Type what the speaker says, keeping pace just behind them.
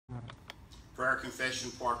Prayer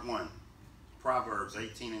Confession Part 1. Proverbs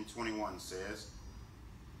 18 and 21 says,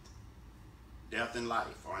 death and life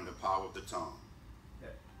are in the power of the tongue.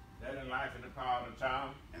 Death and life in the power of the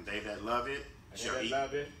tongue. And they that love it shall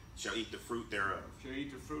eat the fruit thereof. Shall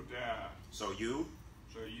eat the fruit thereof. So you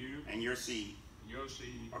and your seed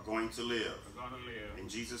are going to live. In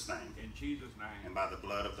Jesus' name. In Jesus' name. And by the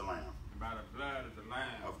blood of the Lamb. And by the blood of the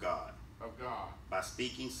Lamb. Of God. Of God. By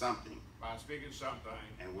speaking something. By speaking something.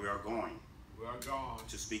 And we are going. We are going.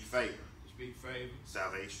 To speak favor. To speak favor.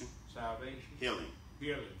 Salvation. Salvation. Healing.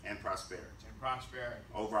 Healing. And prosperity. And prosperity.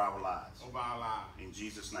 Over our lives. Over our lives. In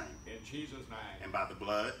Jesus' name. In Jesus' name. And by the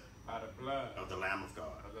blood. By the blood. Of the Lamb of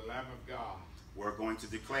God. Of the Lamb of God. We're going to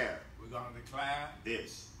declare. We're going to declare.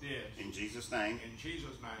 This. In Jesus' name. In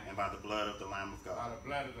Jesus' name. And by the blood of the Lamb of God. By the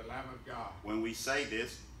blood of the Lamb of God. When we say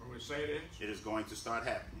this. When we say this. It is going to start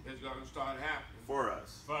happening. It's going to start happening. For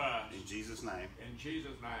us. For us. In Jesus' name. In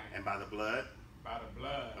Jesus' name. And by the blood. By the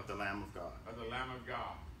blood. Of the Lamb of God. Of the Lamb of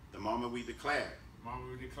God. The moment we declare. The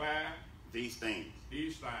moment we declare. These things.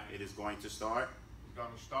 These things. It is going to start. It's going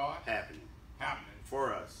to start. Happening. Happening.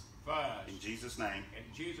 For us. For us. In Jesus' name.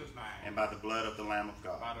 In Jesus' name. And by the blood of the Lamb of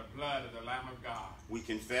God. By the blood of the Lamb of God. We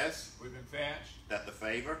confess. We confess. That the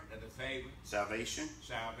favor. That the favor. Salvation.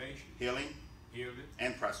 Salvation. Healing. Healing.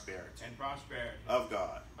 And prosperity. And prosperity. Of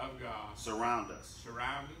God. Of God. Surround us.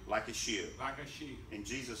 Surround us. Like a shield. Like a shield. In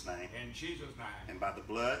Jesus' name. In Jesus' name. And by the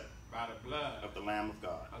blood. By the blood. Of the Lamb of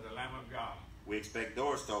God. Of the Lamb of God. We expect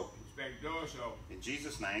doors to open. Expect doors to open. In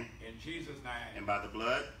Jesus' name. In Jesus' name. And by the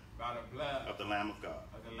blood. By the blood. Of the Lamb of God.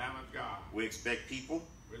 Of the Lamb of God. We expect people.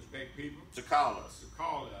 We expect people. To call us. To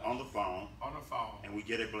call us. On the phone. On the phone. And we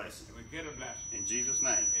get a blessing. And we get a blessing. In Jesus'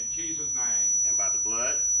 name. In Jesus' name. And by the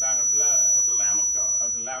blood. By the blood. Of the Lamb of God.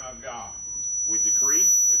 Of the Lamb of God. We decree.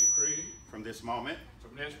 We decree. From this moment.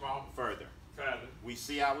 From this moment. Further. Further. We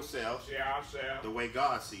see ourselves. See ourselves. The way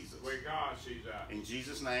God sees us. The way God sees us. In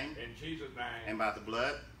Jesus' name. In Jesus' name. And by the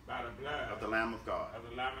blood. By the blood. Of the Lamb of God. Of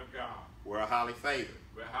the Lamb of God. We're highly favored.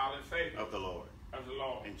 We're highly favored. Of the Lord. Of the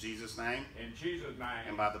Lord. In Jesus' name. In Jesus' name.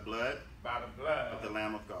 And by the blood. By the blood. Of the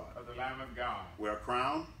Lamb of God. Of the Lamb of God. We're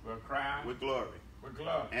crowned. We're crowned. With glory. With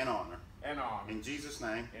glory. And honor. And honor. In Jesus'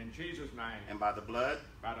 name. In Jesus' name. And by the blood.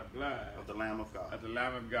 By the blood. Of the Lamb of God. Of the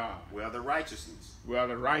Lamb of God. We are the righteousness. We are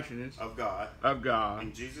the righteousness. Of God. Of God.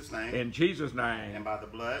 In Jesus' name. In Jesus' name. And by the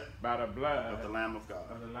blood. By the blood. Of the Lamb of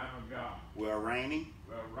God. Of the Lamb of God. We are reigning.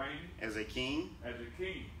 We are reigning. As a king. As a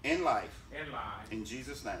king. In life. In life. In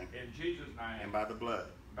Jesus' name. In Jesus' name. And by the blood.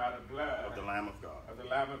 By the blood. Of the Lamb of God. Of the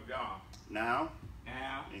Lamb of God. Now.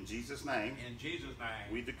 Now. In Jesus' name. In Jesus'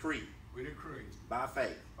 name. We decree. We decree. By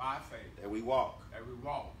faith. By faith. That we walk. That we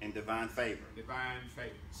walk. In divine favor. Divine favor.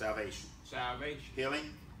 Salvation. Salvation.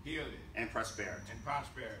 Healing. Healing. And prosperity. And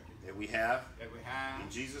prosperity. That we have. That we have. In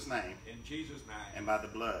Jesus' name. In Jesus' name. And by the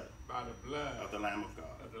blood. By the blood. Of the Lamb of God.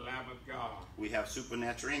 Of the Lamb of God. We have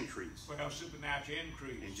supernatural increase. We have supernatural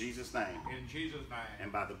increase. In Jesus' name. In Jesus' name.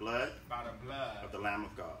 And by the blood. By the blood. Of the Lamb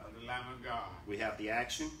of God. Of the Lamb of God. We have the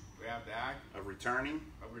action. We have the act. Of returning.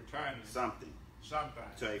 Of returning. Something. Something.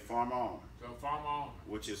 To a former owner. To a former owner.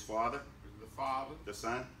 Which is Father. The Father. The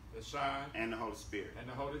Son. The Son. And the Holy Spirit. And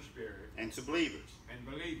the Holy Spirit. And to believers. And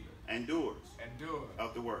believers. And doers. And doers.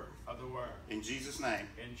 Of the word. Of the word. In Jesus' name.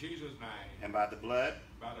 In Jesus' name. And by the blood.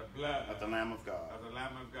 By the blood. Of the Lamb of God. Of the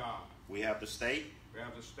Lamb of God. We have the state. We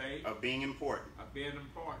have the state. Of being important. Of being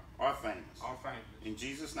important. Or famous. Or famous. In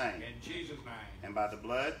Jesus' name. In Jesus' name. And by the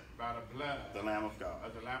blood. By the blood. Of the Lamb of God.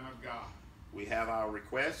 Of the Lamb of God. We have our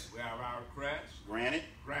requests. We have our requests. Granted.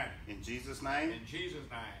 Granted. In Jesus' name. In Jesus'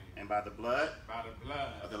 name. And by the blood. By the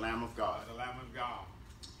blood. Of the Lamb of God. Of the Lamb of God.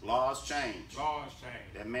 Laws change. Laws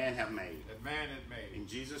change. That man have made. That man has made. In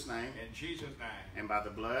Jesus' name. In Jesus' name. And by the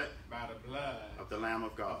blood. By the blood. Of the Lamb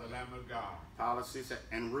of God. Of the Lamb of God. Policies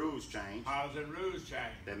and rules change. Policies and rules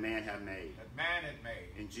change. That man have made. That man has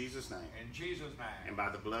made. In Jesus' name. In Jesus' name. And by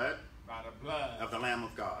the blood. By the blood. Of the Lamb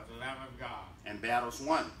of God. Of the Lamb of God. And battles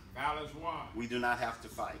won. Battles won. We do not have to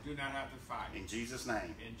fight. We do not have to fight. In Jesus'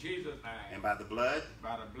 name. In Jesus' name. And by the blood.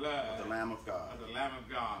 By the blood. Of the Lamb of God. Of the Lamb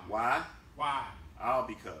of God. Why? Why? All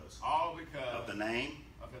because. All because. Of the name.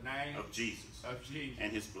 Of the name. Of Jesus. Of Jesus.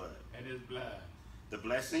 And his blood. And his blood. The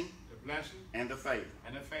blessing. The blessing. And the favor.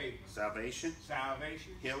 And the favor. Salvation.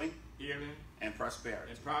 Salvation. Healing. Healing. And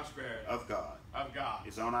prosperity. And prosperity. Of God. Of God.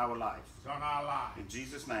 Is on our life. It's on our life. In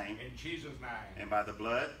Jesus' name. In Jesus' name. And by the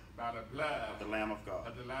blood. By the blood. Of the Lamb of God.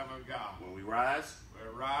 Of the Lamb of God. When we rise.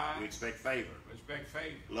 We rise. We expect favor. We expect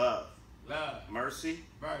favor. Love. Love. Mercy.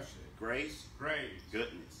 Mercy. Grace. Grace.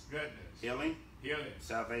 Goodness. Goodness. Healing.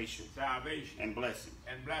 salvation, and blessing,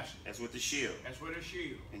 as with the shield,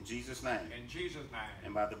 in Jesus' name,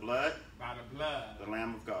 and by the blood, the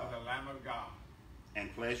Lamb of God,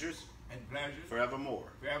 and pleasures, forevermore.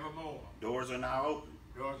 Doors are now open.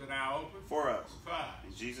 For us.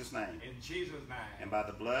 In Jesus' name. And by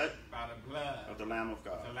the blood, of the Lamb of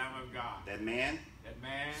God. That man,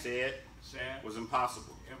 said was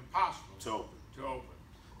impossible, to open.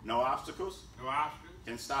 No obstacles,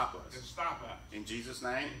 can stop us. In Jesus'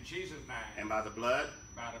 name. And by the blood,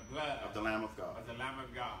 of the Lamb of God.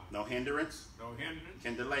 No hindrance,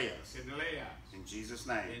 can delay us. In Jesus'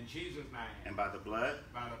 name. And by the blood,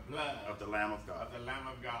 of the Lamb of God.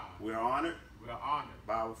 We are honored,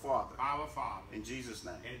 by our Father. In Jesus'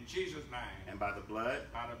 name. And by the blood,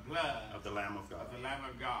 of the Lamb of God.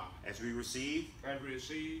 As we receive,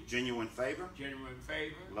 genuine favor,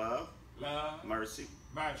 love, mercy,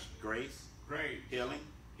 grace, healing,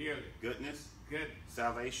 goodness,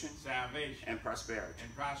 salvation, and prosperity,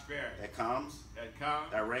 that comes,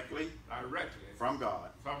 directly, from God.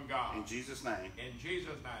 In Jesus' name.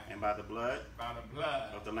 And by the blood,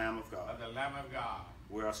 of the Lamb of God.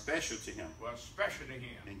 We are special to him.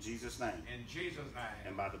 In Jesus' name.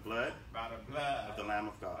 And by the blood, of the Lamb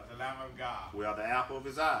of God. We are the apple of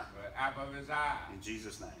his eye. In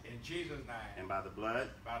Jesus' name. And by the blood,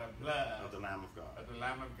 of the Lamb of God.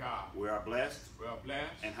 We are blessed,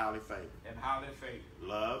 and highly favored.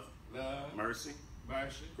 Love, mercy,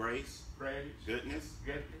 grace, goodness,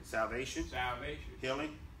 salvation,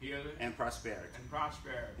 healing, and prosperity.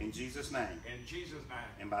 In Jesus' name.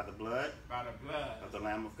 And by the blood, of the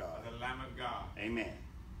Lamb of God. Amen.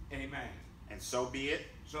 And so be it.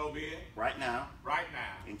 Right now.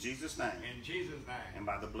 In Jesus' name. And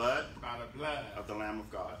by the blood, of the Lamb of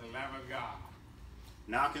God.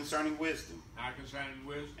 Now concerning wisdom,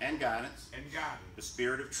 and guidance, the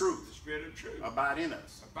Spirit of truth, abide in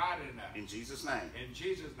us. In Jesus' name.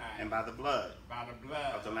 And by the blood,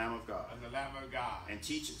 of the Lamb of God. And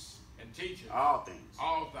teach us, all things,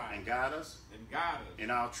 and guide us, in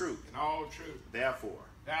all truth. Therefore,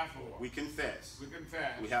 we confess,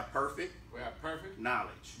 we have perfect,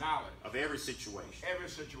 knowledge, of every situation,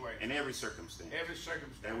 and every circumstance,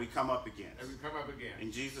 that we come up against.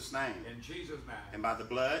 In Jesus' name. And by the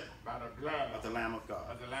blood, of the Lamb of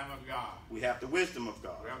God. We have the wisdom of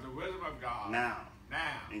God. Now.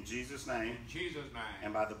 In Jesus' name.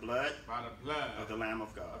 And by the blood, of the Lamb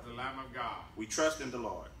of God. We trust in the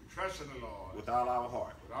Lord. With all our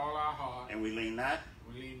heart. And we lean not,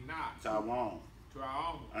 to our own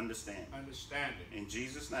understanding. In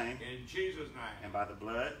Jesus' name. And by the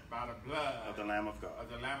blood, of the Lamb of God.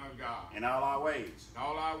 In all our ways.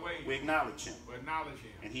 We acknowledge him.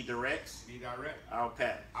 And he directs, our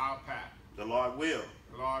path. The Lord will,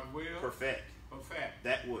 perfect,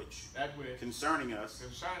 that which, concerning us,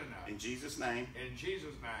 in Jesus' name.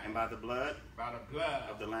 And by the blood,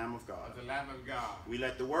 of the Lamb of God. We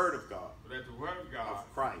let the word of God,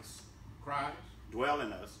 of Christ, dwell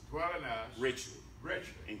in us, richly.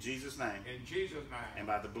 In Jesus' name. And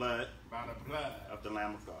by the blood, of the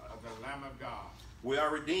Lamb of God. We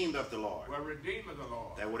are redeemed of the Lord.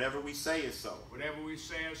 That whatever we say is so.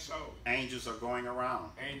 Angels are going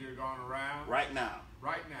around. Right now.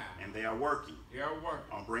 And they are working.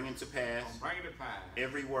 On bringing to pass.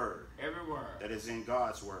 Every word. That is in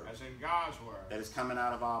God's word. That is coming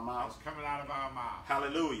out of our mouth.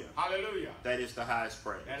 Hallelujah. That is the highest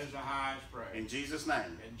praise. In Jesus'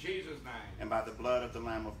 name. And by the blood of the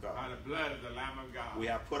Lamb of God. We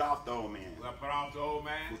have put off the old man.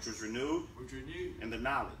 Which was renewed. In the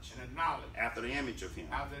knowledge. After the image of him.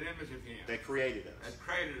 That created us.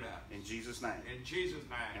 In Jesus' name.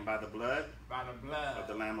 And by the blood. Of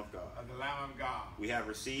the Lamb of God. We have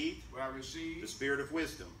received. The spirit of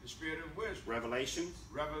wisdom. Revelations.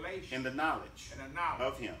 In the knowledge.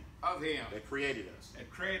 Of him. That created us.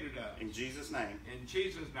 In Jesus' name.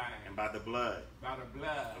 And by the blood.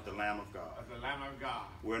 Of the Lamb of God.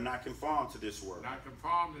 We're not conformed to this world.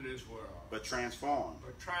 But transformed.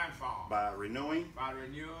 By renewing.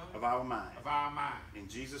 Of our mind. In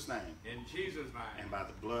Jesus' name. And by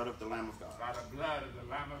the blood of the Lamb of God.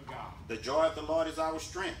 The joy of the Lord is our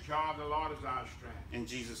strength. In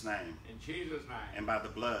Jesus' name. And by the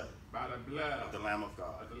blood. Of the Lamb of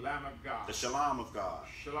God. The shalom of God.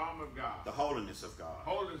 The holiness of God.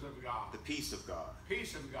 The peace of God.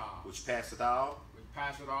 Which passeth all.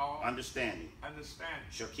 Understanding.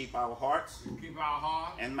 Shall keep our hearts.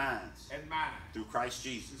 And minds. Through Christ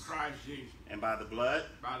Jesus. And by the blood.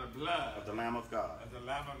 Of the Lamb of God.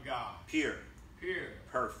 Pure.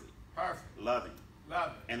 Perfect. Loving.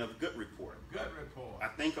 And of good report. I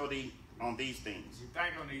think of the on these things. We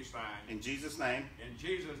think on these things. In Jesus' name. In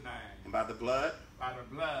Jesus' name. And by the blood. By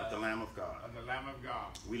the blood. Of the Lamb of God. Of the Lamb of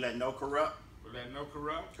God. We let no corrupt. We let no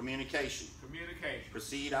corrupt. Communication. Communication.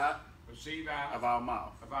 Proceed out. Proceed out. Of our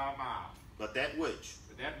mouth. Of our mouth. But that which.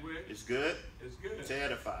 But that which. Is good. Is good. To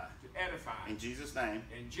edify. To edify. In Jesus' name.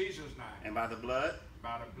 In Jesus' name. And by the blood.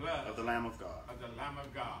 By the blood. Of the Lamb of God. Of the Lamb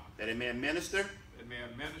of God. That it may minister. It may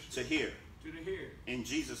minister. To hear. To the hear. In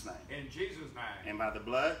Jesus' name. In Jesus' name. And by the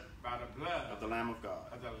blood. By the blood. Of the Lamb of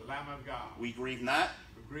God. Of the Lamb of God. We grieve not.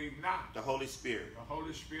 We grieve not. The Holy Spirit. The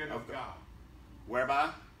Holy Spirit of God. Whereby.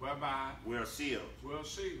 Whereby. We are sealed. We are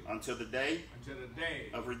sealed. Until the day. Until the day.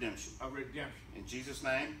 Of redemption. Of redemption. In Jesus'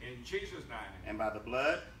 name. In Jesus' name. And by the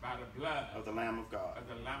blood. By the blood. Of the Lamb of God. Of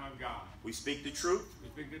the Lamb of God. We speak the truth. We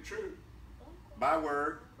speak the truth. By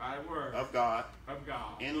word. By word. Of God. Of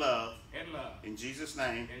God. In love. In love. In Jesus'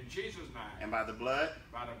 name. In Jesus' name. And by the blood.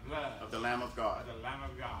 By the blood. Of the Lamb of God. Of the Lamb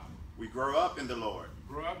of God. We grow up in the Lord.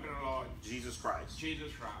 Grow up in the Lord. Jesus Christ.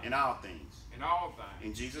 Jesus Christ. In all things. In all things.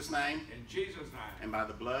 In Jesus' name. In Jesus' name. And by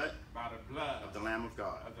the blood. By the blood. Of the Lamb of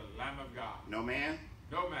God. Of the Lamb of God. No man.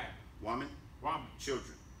 No man. Woman. Woman.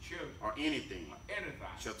 Children. Children. Or anything. Anything.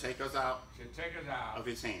 Shall take us out. Shall take us out. Of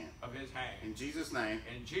his hand. Of his hand. In Jesus' name.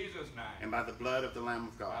 In Jesus' name. And by the blood of the Lamb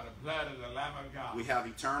of God. By the blood of the Lamb of God. We have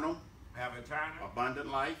eternal. Have eternal.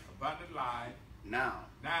 Abundant life. Abundant life. Now.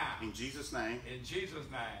 Now. In Jesus' name. In Jesus'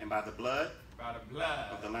 name. And by the blood. By the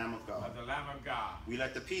blood. Of the Lamb of God. Of the Lamb of God. We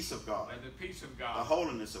let the peace of God. Let the peace of God. The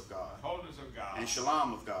holiness of God. The holiness of God. And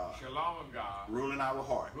shalom of God. Shalom of God. Rule in our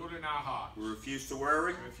heart. Rule in our hearts. We refuse to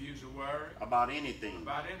worry. Refuse to worry. About anything.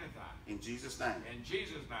 About anything. In Jesus' name. In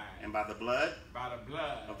Jesus' name. And by the blood. By the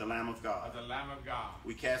blood. Of the Lamb of God. Of the Lamb of God.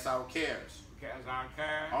 We cast our cares. We cast our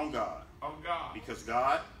cares. On God. On God. Because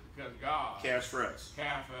God. Because God. Cares for us.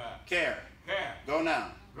 Cares for us. Care. Care. Go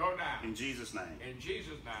now. Go now. In Jesus' name. In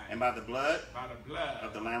Jesus' name. And by the blood. By the blood.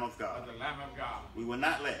 Of the Lamb of God. Of the Lamb of God. We will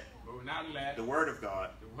not let. We will not let. The word of God.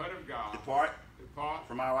 The word of God. Depart. Depart.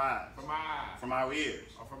 From our eyes. From our eyes. From our ears.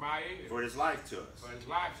 Or from our ears. For it is life to us. For it is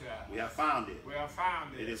life to us. We have found it. We have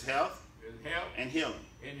found it. It is health. It is health. And healing.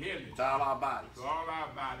 And healing. To all our bodies. To all our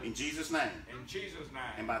bodies. In Jesus' name. In Jesus'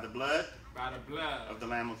 name. And by the blood. By the blood. Of the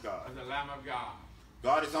Lamb of God. Of the Lamb of God.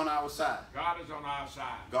 God is on our side. God is on our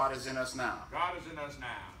side. God is in us now. God is in us now.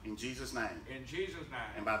 In Jesus' name. In Jesus'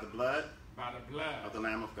 name. And by the blood. By the blood. Of the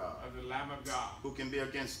Lamb of God. Of the Lamb of God. Who can be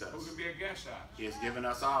against us? Who can be against us? He has given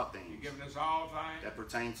us all things. He has given us all things. That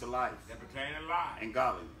pertain to life. That pertain to life. And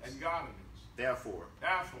godliness. And godliness. Therefore.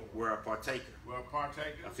 We're a partaker. We're a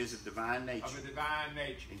partaker. Of his divine nature. Of his divine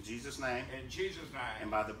nature. In Jesus' name. In Jesus' name. And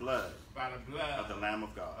by the blood. By the blood. Of the Lamb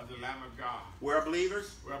of God. Of the Lamb of God. We're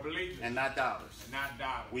believers. We're believers. And not doubters. And not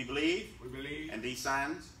doubters. We believe. We believe. And these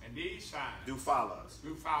signs. And these signs. Do follow us.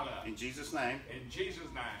 Do follow us. In Jesus' name. In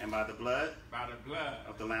Jesus' name. And by the blood. By the blood.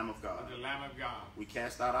 Of the Lamb of God. Of the Lamb of God. We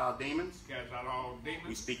cast out all demons. Cast out all demons.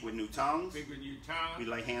 We speak with new tongues. Speak with new tongues. We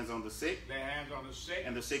lay hands on the sick. Lay hands on the sick.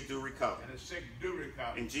 And the sick do recover. And the sick do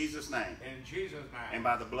recover. In Jesus' name. In Jesus' name. And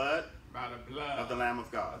by the blood. By the blood. Of the Lamb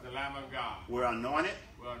of God. Of the Lamb of God. We're anointed.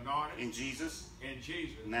 We're anointed. In Jesus'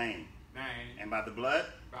 name. And by the blood.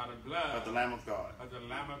 By the blood. Of the Lamb of God. Of the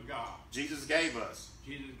Lamb of God. Jesus gave us.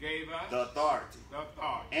 Jesus gave us. The authority. The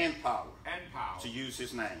authority. And power. And power. To use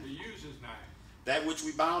his name. To use his name. That which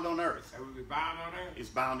we bound on earth. That which we bound on earth. Is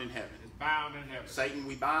bound in heaven. Is bound in heaven. Satan,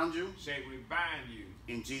 we bind you. Satan, we bind you.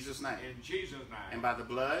 In Jesus' name. In Jesus' name. And by the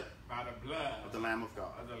blood. By the blood. Of the Lamb of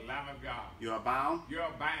God. Of the Lamb of God. You are bound. You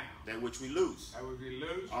are bound. That which we loose. That which we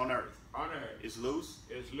loose. On earth. On earth. Is loose.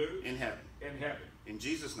 Is loose. In heaven. In heaven. In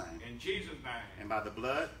Jesus' name. In Jesus' name. And by the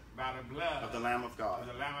blood. By the blood. Of the Lamb of God. Of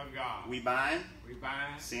the Lamb of God. We bind. We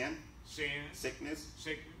bind. Sin. Sin. Sickness.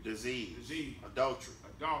 Sickness. Disease. Disease. Adultery.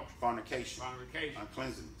 Adultery. Fornication. Fornication.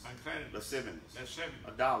 Uncleanness. Uncleanness. Lasciviousness. Lasciviousness.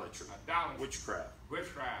 Idolatry. Idolatry. Witchcraft.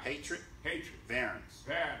 Witchcraft. Hatred. Hatred. Variance.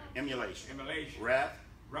 Variance. Emulation. Emulation. Wrath.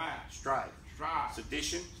 Wrath. Strife. Strife.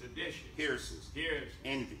 Sedition. Sedition. Heresies. Heresies.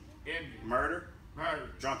 Envy. Envy. Murder. Murder.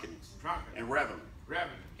 Drunkenness. Drunkenness. And reveling. Reveling.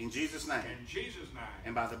 In Jesus' name. In Jesus' name.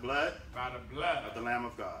 And by the blood. By the blood. Of the Lamb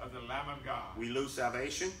of God. Of the Lamb of God. We lose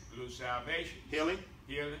salvation. Lose salvation. Healing.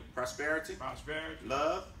 Healing. Prosperity. Prosperity.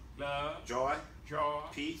 Love. Love. Joy. Joy.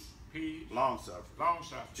 Peace. Peace. Long-suffering.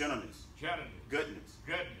 Long-suffering. Gentleness. Gentleness. Goodness.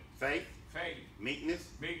 Goodness. Faith. Faith. Meekness.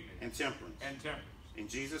 Meekness. And temperance. And temperance. In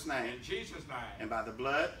Jesus' name. In Jesus' name. And by the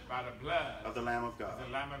blood. By the blood. Of the Lamb of God. Of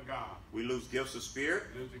the Lamb of God. We lose gifts of spirit.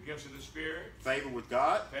 Lose the gifts of the Spirit. Favor with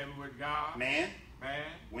God. Favor with God. Man. Man.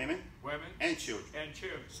 Women. Women. And children. And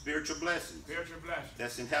children. Spiritual blessings. Spiritual blessings.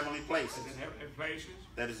 That's in heavenly places. That's in heavenly places.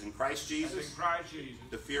 That is in Christ Jesus. That's in Christ Jesus.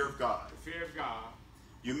 The fear of God. The fear of God.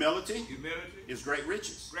 Humility is great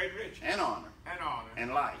riches. And honor.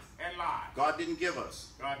 And life. God didn't give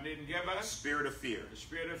us a spirit of fear.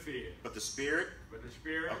 But the spirit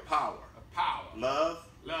of power. Love.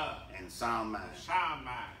 And sound mind.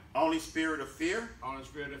 Only spirit of fear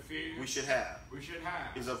we should have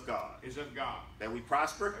is of God. That we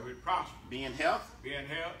prosper. Be in health.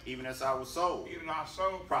 Even as our soul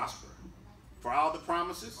prosper. For all the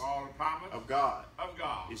promises of God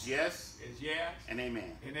is yes and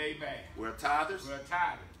amen. We're tithers.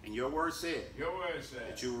 And your word said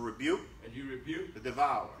that you will rebuke the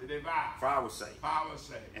devourer for our sake.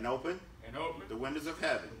 And open the windows of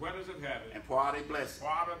heaven and pour out a blessing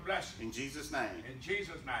in Jesus' name.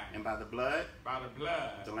 And by the blood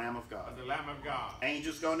of the Lamb of God.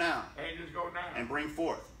 Angels go now and bring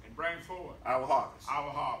forth our harvest.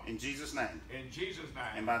 In Jesus' name.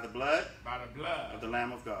 And by the blood of the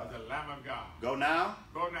Lamb of God. Go now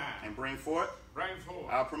and bring forth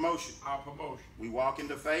our promotion. We walk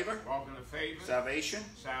into favor, salvation,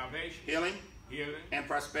 healing, and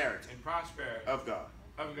prosperity of God.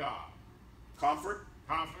 Comfort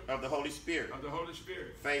of the Holy Spirit.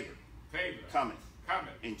 Favor cometh.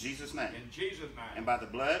 In Jesus' name. And by the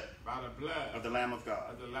blood of the Lamb of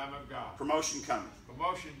God. Promotion cometh.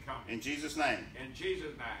 In Jesus' name.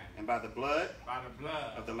 And by the blood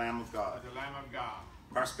of the Lamb of God.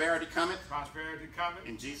 Prosperity cometh.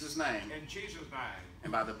 In Jesus' name.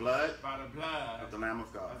 And by the blood of the Lamb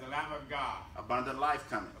of God. Abundant life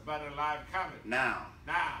cometh. Now.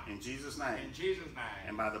 In Jesus' name.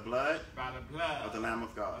 And by the blood of the Lamb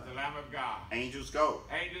of God. Angels go.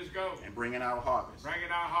 And bring in our harvest.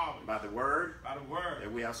 By the word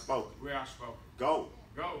that we have spoken. Go.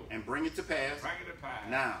 And bring it to pass.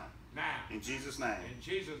 Now. In Jesus' name.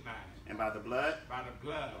 And by the blood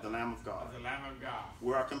of the Lamb of God.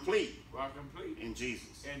 We are complete in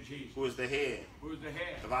Jesus, who is the head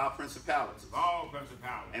of all principalities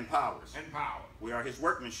and powers. We are his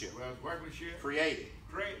workmanship, created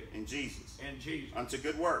in Jesus unto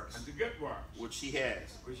good works, which he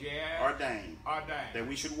has ordained that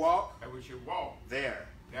we should walk there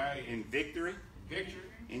in victory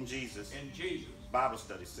in Jesus. Bible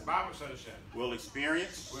Study Center. We'll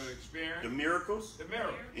experience the miracles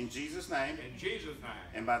in Jesus' name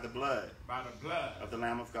and by the blood of the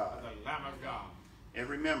Lamb of God.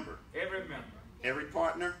 Every member, every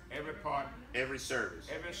partner, every service,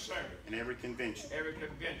 and every convention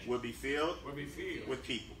will be filled with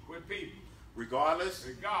people. Regardless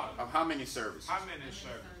of how many services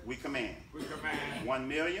we command 1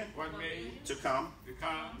 million to come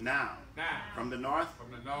now from the north,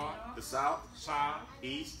 the south,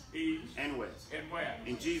 east, and west.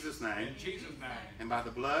 In Jesus' name, and by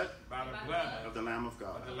the blood of the Lamb of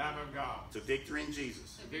God. To victory in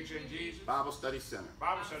Jesus. Bible Study Center.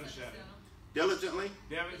 Diligently,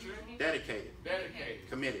 dedicated,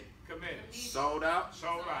 committed, sold out,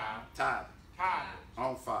 tithing,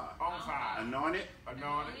 on fire, anointed,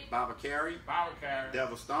 Bible carry,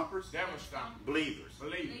 devil stompers, believers.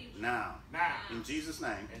 Now, in Jesus'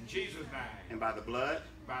 name, and by the blood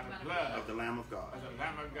of the Lamb of God.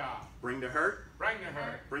 Bring the hurt,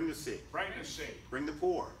 bring the sick, bring the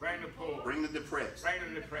poor, bring the depressed,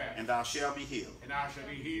 and thou shalt be healed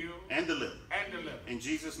and delivered. In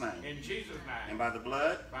Jesus' name, and by the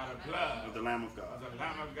blood of the Lamb of God.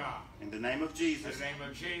 In the name of Jesus,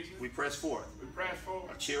 we press forth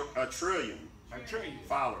a trillion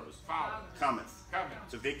followers cometh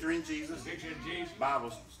to victory in Jesus.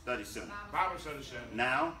 Bible Study Center.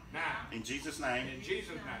 Now, in Jesus' name,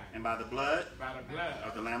 and by the blood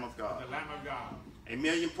of the Lamb of God. 1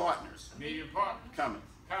 million partners cometh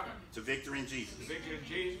to victory in Jesus.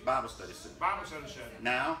 Bible Study Center.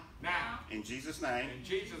 Now, in Jesus' name,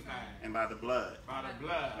 and by the blood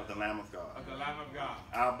of the Lamb of God.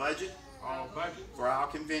 Our budget for our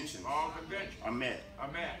conventions are met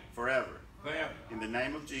forever. In the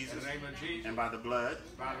name of Jesus, and by the blood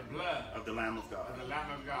of the Lamb of God.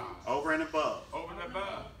 Over and above,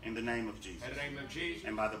 in the name of Jesus,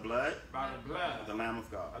 and by the blood of the Lamb of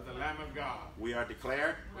God. We are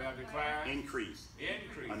declared increased,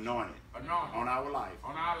 anointed on our life.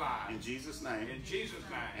 In Jesus' name,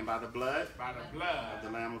 and by the blood of the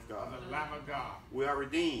Lamb of God. We are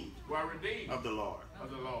redeemed of the Lord.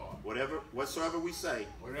 Whatsoever we say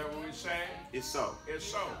is so.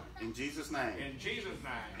 In Jesus' name.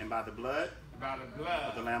 And by the blood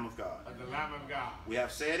of the Lamb of God. We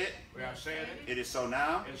have said it. It is so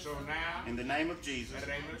now. In the name of Jesus.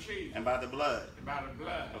 And by the blood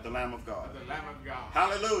of the Lamb of God.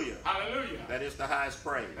 Hallelujah. That is the highest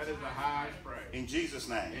praise. In Jesus'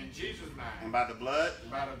 name. And by the blood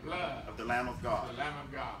of the Lamb of God.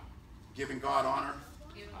 Giving God honor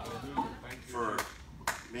for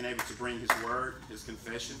being able to bring his word, his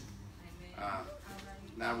confession.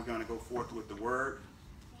 Now we're going to go forth with the word.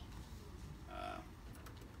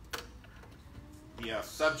 The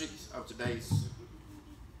subject of today's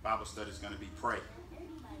Bible study is going to be pray.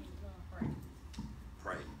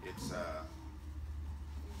 Pray. It's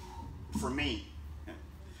for me.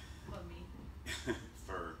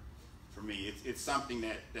 For me, it's something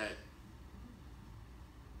that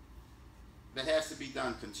has to be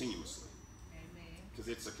done continuously. Because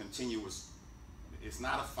it's a continuous. It's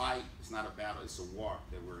not a fight. It's not a battle. It's a war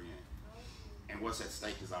that we're in. And what's at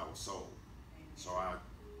stake is our soul. So I'm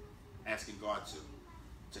asking God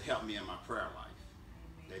to help me in my prayer life,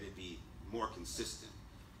 that it be more consistent.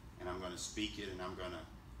 And I'm going to speak it, and I'm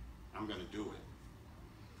going to do it.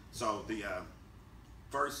 So the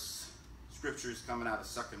first scripture is coming out of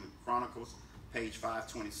 2 Chronicles, page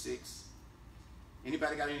 526.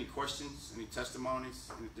 Anybody got any questions, any testimonies,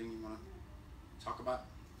 anything you want to talk about?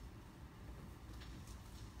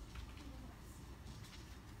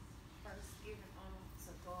 First, giving honor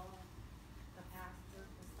to God, the pastor,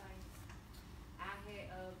 the saints. I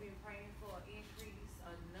had been praying for an increase,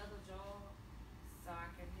 another job, so I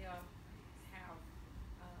can help have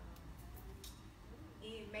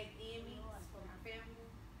make ends meet for my family.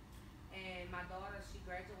 And my daughter, she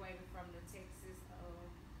graduated from the Texas,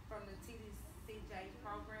 from the TDCJ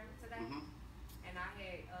program today. And I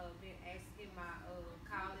had been asking my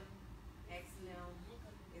calling, asking them,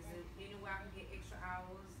 is there any way I can get extra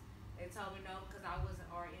hours? They told me no, because I wasn't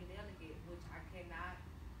RN delegate, which I cannot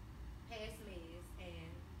pass meds,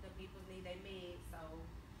 and the people need their meds, so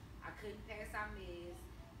I couldn't pass out meds,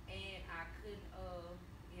 and I couldn't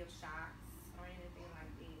give shots or anything like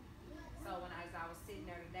that. So when I was sitting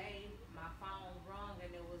there today, my phone rung,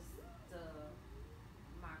 and it was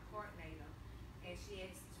my coordinator, and she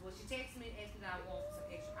texted me and asked me that I want some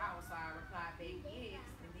extra hours, so I replied back yes,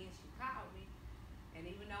 and then she called me, and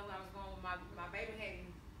even though I was going, my baby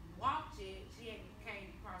hadn't walked yet, she hadn't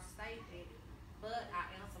came across the stage yet, but I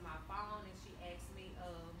answered my phone, and she asked me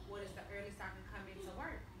what is the earliest I can come into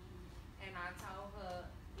work, and I told her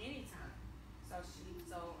anytime.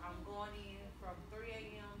 So I'm going in from 3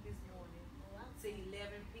 a.m. this morning to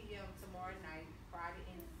 11 p.m. tomorrow night, Friday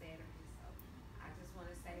and Saturday. So I just want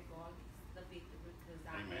to say God gets the victory, because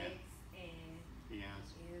I asked, and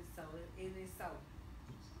so it is so.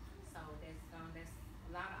 So that's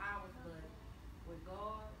a lot of hours, but with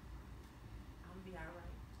God, I'm gonna be all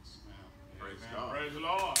right. Praise God. Praise the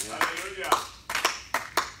Lord. Yeah. Hallelujah.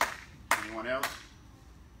 Anyone else?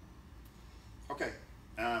 Okay.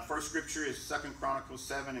 First scripture is 2 Chronicles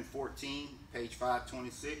 7 and 14, page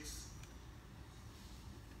 526.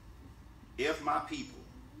 If my people,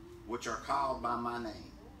 which are called by my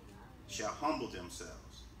name, shall humble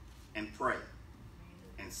themselves and pray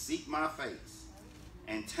and seek my face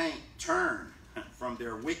and turn from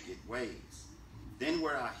their wicked ways, then will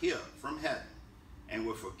I hear from heaven and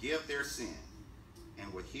will forgive their sin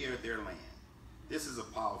and will heal their land. This is a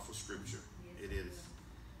powerful scripture. It is.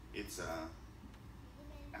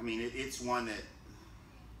 It's one that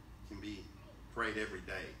can be prayed every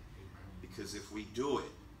day, because if we do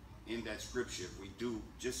it in that scripture, if we do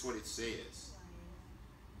just what it says,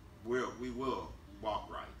 we will walk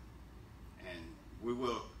right, and we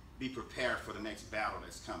will be prepared for the next battle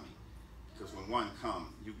that's coming. Because when one comes,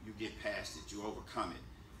 you get past it, you overcome it.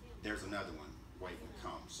 There's another one waiting to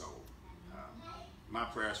come. So my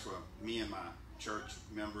prayers for me and my church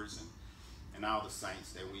members and all the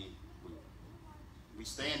saints, that we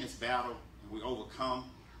stay in this battle, and we overcome,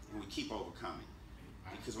 and we keep overcoming.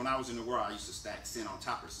 Because when I was in the world, I used to stack sin on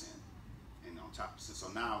top of sin, and on top of sin. So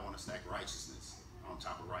now I want to stack righteousness on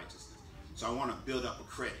top of righteousness. So I want to build up a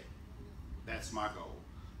credit. That's my goal,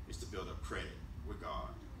 is to build up credit with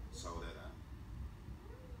God, so that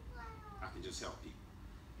I can just help people.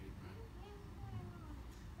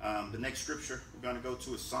 The next scripture we're going to go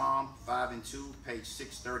to is Psalm 5 and 2, page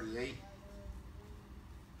 638.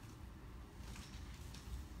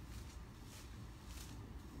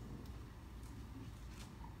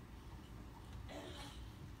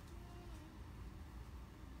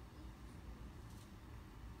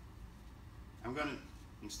 I'm going to,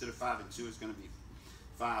 instead of 5 and 2, it's going to be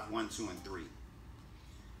 5, 1, 2, and 3.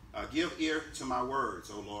 Give ear to my words,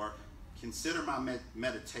 O Lord. Consider my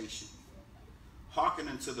meditation. Hearken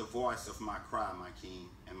unto the voice of my cry, my King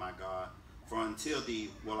and my God, for until thee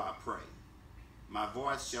will I pray. My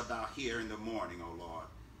voice shalt thou hear in the morning, O Lord.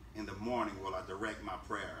 In the morning will I direct my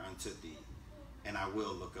prayer unto thee, and I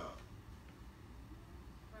will look up.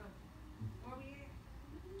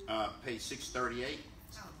 Page 638,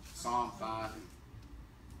 Psalm 5.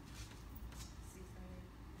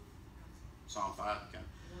 Psalm 5. Okay.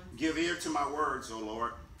 Give ear to my words, O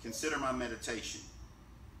Lord. Consider my meditation.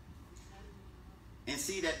 And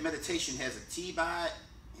see that meditation has a T by it,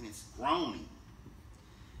 and it's groaning.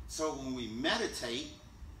 So when we meditate,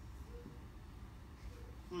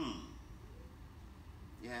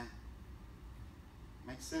 yeah,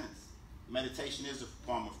 makes sense. Meditation is a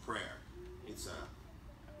form of prayer.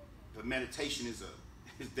 But meditation is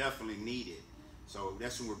definitely needed. So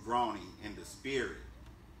that's when we're groaning in the spirit.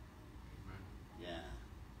 Yeah.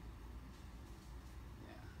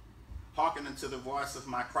 Hearken unto the voice of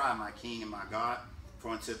my cry, my King and my God, for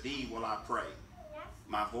unto thee will I pray.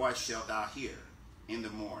 My voice shalt thou hear in the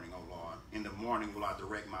morning, O Lord. In the morning will I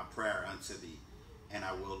direct my prayer unto thee, and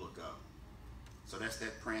I will look up. So that's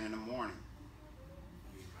that praying in the morning.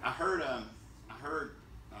 I heard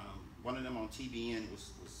one of them on TBN was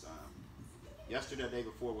yesterday, the day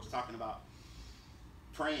before, was talking about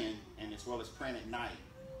praying, and as well as praying at night,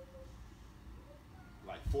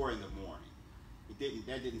 like 4 in the morning.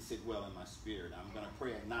 That didn't sit well in my spirit. I'm going to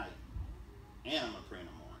pray at night, and I'm going to pray in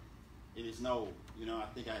the morning. It is no, I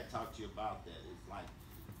think I had talked to you about that. It's like,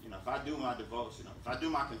 if I do my devotional, if I do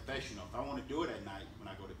my confessional, if I want to do it at night when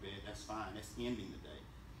I go to bed, that's fine. That's ending the day.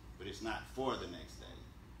 But it's not for the next day.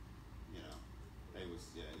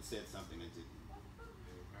 It said something that didn't.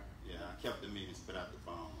 Yeah, I kept the meeting, spit out the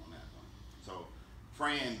phone on that one. So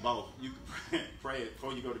praying both. You can pray it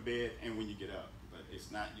before you go to bed and when you get up. But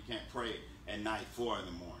it's not, you can't pray at night 4 in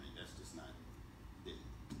the morning. That's just not it.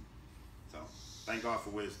 So thank God for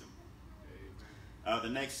wisdom. The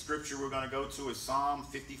next scripture we're going to go to is Psalm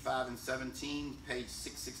 55 and 17, page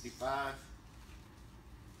 665.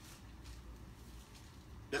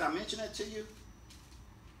 Did I mention that to you?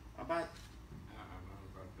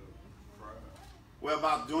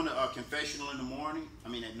 About doing a confessional in the morning. I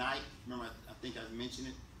mean at night. Remember, I think I mentioned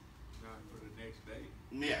it. Not for the next day.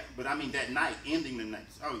 Yeah, but I mean that night, ending the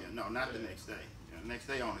next. Oh yeah, no, not the next day. The next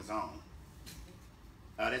day on its own.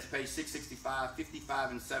 That's page 665,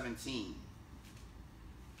 55 and 17.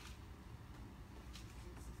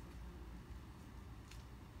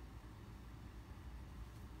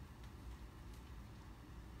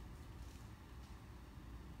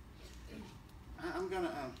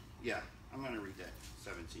 I'm gonna read that.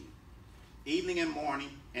 17. Evening and morning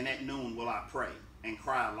and at noon will I pray and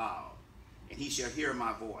cry aloud, and he shall hear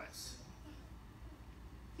my voice.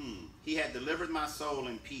 He had delivered my soul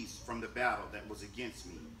in peace from the battle that was against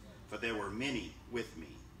me, for there were many with me.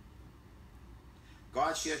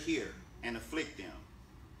 God shall hear and afflict them,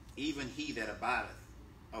 even he that abideth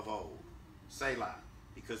of old. Selah,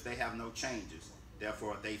 because they have no changes,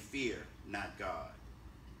 therefore they fear not God.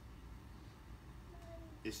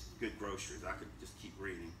 It's good groceries. I could just keep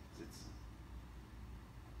reading.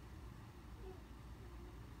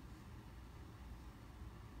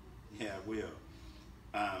 I will.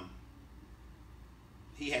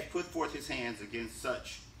 He had put forth his hands against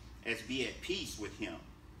such as be at peace with him.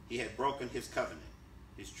 He had broken his covenant,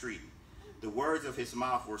 his treaty. The words of his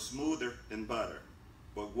mouth were smoother than butter,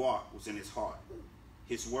 but walk was in his heart.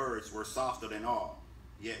 His words were softer than all,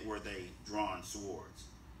 yet were they drawn swords.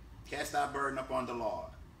 Cast thy burden upon the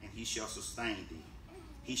Lord, and he shall sustain thee.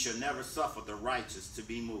 He shall never suffer the righteous to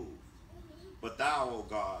be moved. But thou, O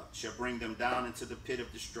God, shall bring them down into the pit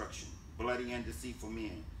of destruction. Bloody and deceitful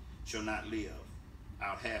men shall not live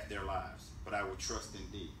out half their lives, but I will trust in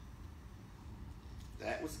thee.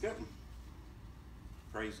 That was good.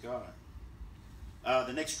 Praise God.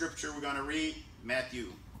 The next scripture we're going to read,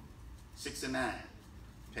 Matthew 6 and 9,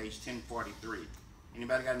 page 1043.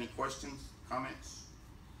 Anybody got any questions, comments?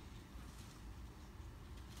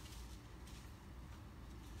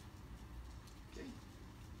 Okay.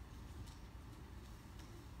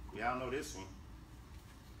 We all know this one.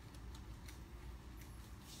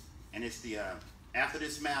 And it's the, after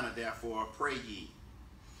this manner, therefore, pray ye,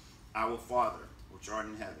 our Father, which art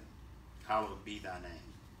in heaven, hallowed be thy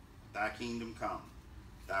name. Thy kingdom come,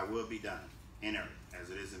 thy will be done, in earth as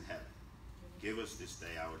it is in heaven. Give us this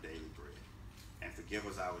day our daily bread, and forgive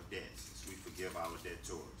us our debts as we forgive our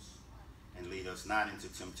debtors. And lead us not into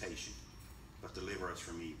temptation, but deliver us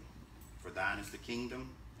from evil. For thine is the kingdom,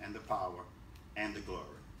 and the power, and the glory,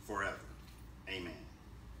 forever. Amen.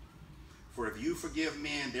 For if you forgive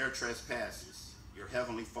men their trespasses, your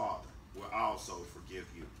heavenly Father will also forgive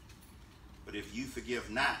you. But if you forgive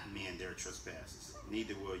not men their trespasses,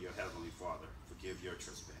 neither will your heavenly Father forgive your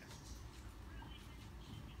trespasses.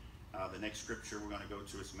 The next scripture we're going to go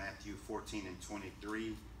to is Matthew 14 and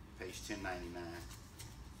 23, page 1099.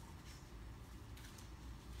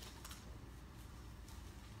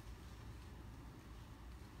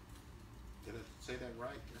 Did I say that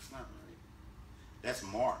right? That's not right. That's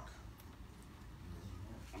Mark.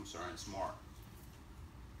 I'm sorry, it's Mark.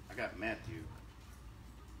 I got Matthew.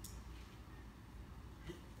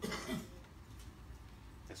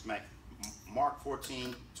 That's Mark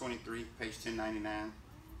 14:23, page 1099.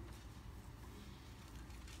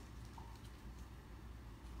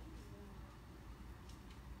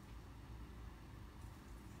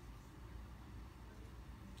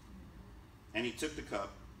 And he took the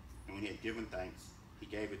cup, and when he had given thanks, he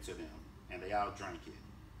gave it to them, and they all drank it.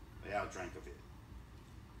 They all drank of it.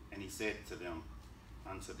 And he said to them,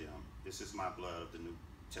 unto them, this is my blood of the New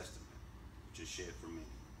Testament, which is shed for many.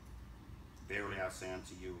 Verily I say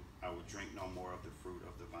unto you, I will drink no more of the fruit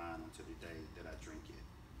of the vine until the day that I drink it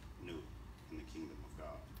new in the kingdom of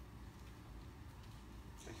God.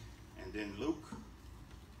 Okay. And then Luke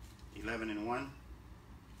 11:1,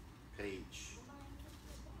 page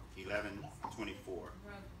 1124.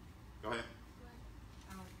 Go ahead.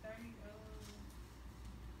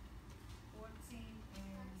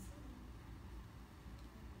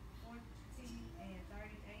 14 and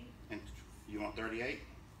 38. And you want 38?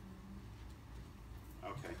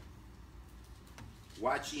 Okay.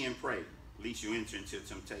 Watch ye and pray, lest you enter into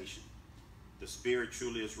temptation. The spirit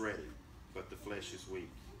truly is ready, but the flesh is weak.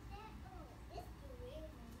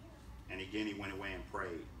 And again he went away and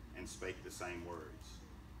prayed and spake the same words.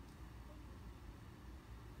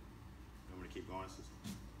 You want me to keep going, sister?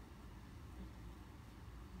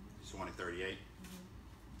 Just wanted 38.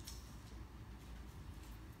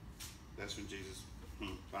 That's when Jesus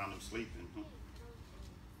found him sleeping.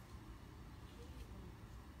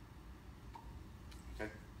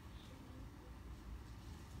 Okay.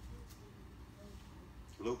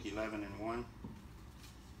 Luke 11:1,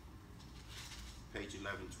 page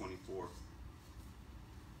 1124.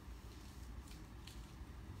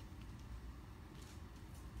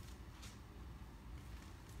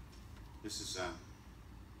 This is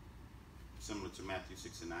similar to Matthew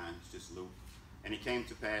 6 and 9. It's just Luke. And it came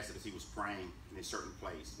to pass that as he was praying in a certain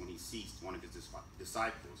place, when he ceased, one of his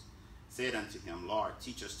disciples said unto him, Lord,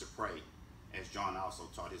 teach us to pray, as John also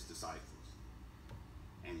taught his disciples.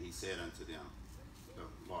 And he said unto them, the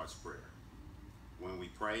Lord's Prayer. When we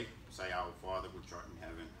pray, say, Our Father which art in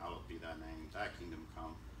heaven, hallowed be thy name. Thy kingdom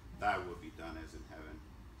come, thy will be done as in heaven,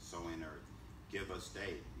 so in earth. Give us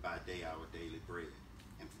day by day our daily bread,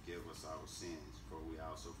 and forgive us our sins, for we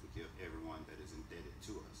also forgive everyone that is indebted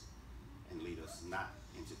to us. And lead us not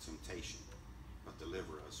into temptation, but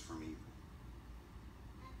deliver us from evil.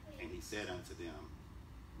 And he said unto them,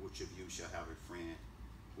 Which of you shall have a friend?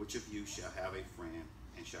 Which of you shall have a friend,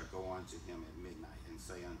 and shall go unto him at midnight, and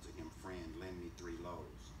say unto him, Friend, lend me 3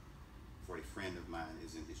 loaves? For a friend of mine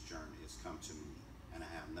is in his journey, is come to me, and I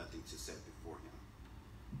have nothing to set before him.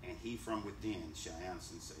 And he from within shall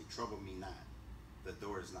answer and say, Trouble me not, the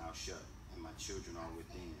door is now shut, and my children are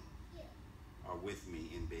within, are with me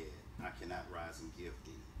in bed. I cannot rise and give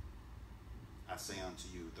thee. I say unto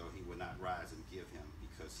you, though he would not rise and give him,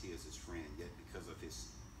 because he is his friend, yet because of his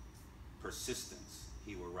persistence,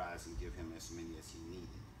 he will rise and give him as many as he needed.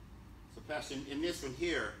 So, Pastor, in this one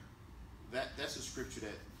here, that's a scripture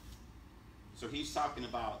that, so he's talking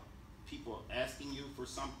about people asking you for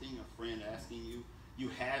something, a friend asking you, you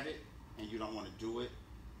have it, and you don't want to do it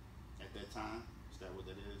at that time. Is that what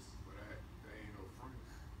that is? But that ain't no friend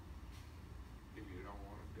if you don't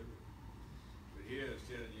want to do it. But here it's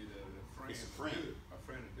telling you that a friend, it's a friend. A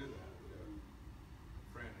friend to do that. A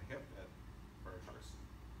friend to help that person.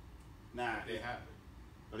 Now, they have it.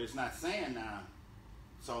 But it's not saying now,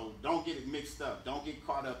 so don't get it mixed up. Don't get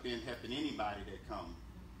caught up in helping anybody that come.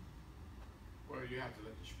 Well, you have to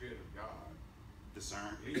let the Spirit of God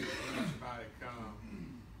discern. If somebody come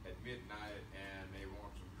at midnight and they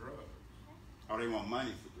want some drugs. Or they want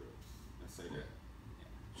money for drugs. Let's say that. Yeah.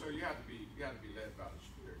 So you got to be led by the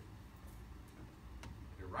Spirit.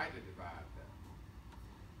 You're right to divide that.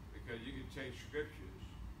 Because you can take scriptures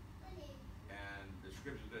and the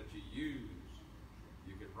scriptures that you use,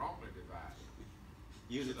 you can wrongly divide it.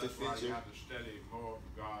 Use it to fit you have to study more of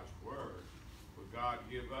God's word. Will God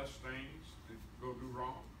give us things to go do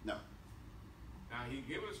wrong? No. Now he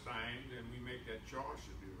give us things and we make that choice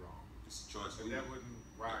to do wrong. It's a choice. But that wasn't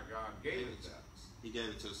why God gave it to us. He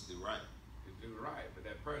gave it to us to do right. To do right. But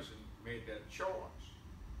that person made that choice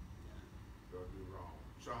to go do wrong.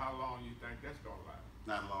 So how long you think that's going to last?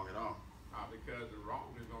 Not long at all. Because the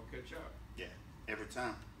wrong is going to catch up. Yeah. Every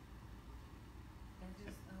time. They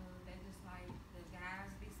just like the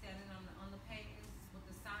guys be standing on the pavements with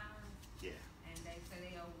the signs. Yeah. And they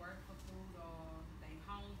say they'll work for food or they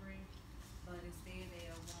hungry, but instead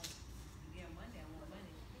they'll want money. They want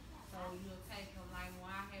money. So you'll take them like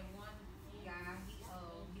when I had one guy, he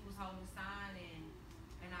was holding a sign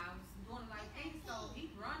and I was doing like, hey, so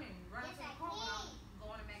he run.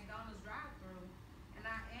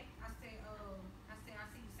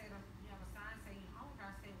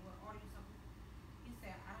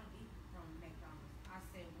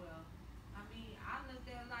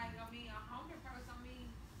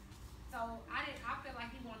 So I felt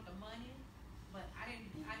like he wanted the money, but I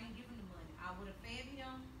didn't give him the money. I would have fed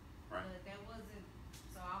him, right. But that wasn't.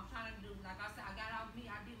 So I'm trying to do, like I said, I got off me.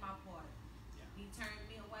 I did my part. Yeah. He turned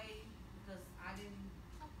me away because I didn't.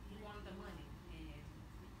 He wanted the money, and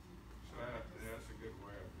so that's a good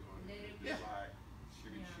way of doing it. Just like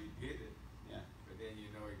she did it. Yeah. But then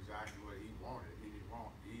you know exactly what he wanted. He didn't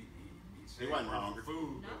want. He said he wasn't wrong for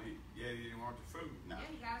food, no. But he didn't want the food. No. Yeah,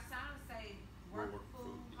 he got a sign to say work for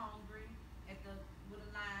food, hungry, with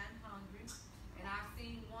a line, hungry. And I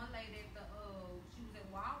seen one lady at she was at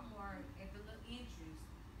Walmart at the little entrance.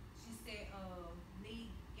 She said, need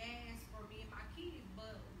gas for me and my kids,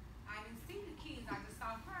 but I didn't see the kids. I just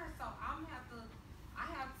saw her, so had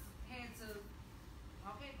to,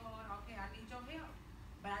 okay, God, okay, I need your help.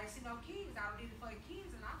 But I didn't see no kids. I did it for the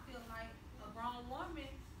kids, and I feel like a grown woman,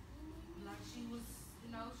 like she was,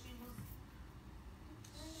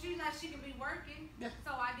 she could be working. Yeah. So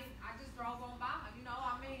I just drove on by, I just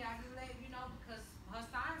let because her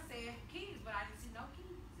sign said kids, but I didn't see no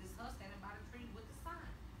kids. It's her standing by the tree with the sign.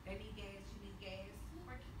 They need gas, she need gas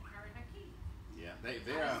for her and her kids. Yeah,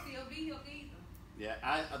 they're still vehicle either.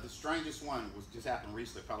 Yeah, the strangest one was just happened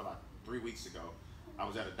recently, probably about 3 weeks ago. I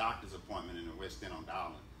was at a doctor's appointment in the West End on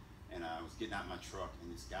Dowling, and I was getting out my truck, and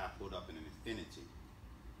this guy pulled up in an Infiniti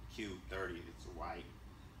Q30. It's a white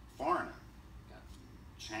foreigner, got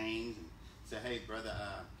chains, and said, "Hey, brother,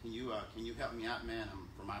 can you help me out, man? I'm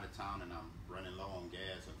from out of town, and I'm running low on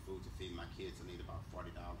gas and food to feed my kids. I need about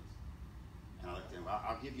 $40." And I looked at him. "Well,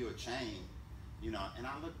 I'll give you a chain, And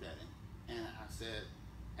I looked at him, and I said,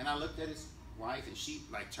 and I looked at his wife, and she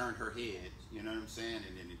like turned her head, you know what I'm saying?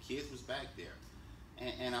 And then the kids was back there,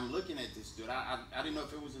 and I'm looking at this dude. I didn't know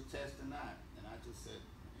if it was a test or not, and I just said,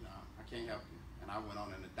 I can't help you. And I went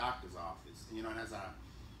on in the doctor's office, and as I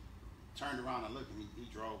turned around and looked, and he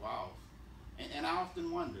drove off. And I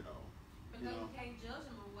often wonder though. Because you can't judge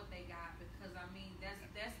them on what they got, because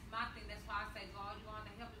that's my thing. That's why I say, God, you're going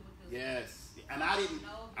to help me with this. Yes, and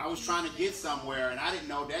I was trying to get somewhere, and I didn't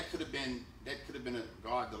know that could have been a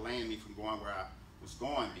God delaying me from going where I was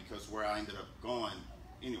going, because where I ended up going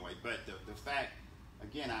anyway. But the fact,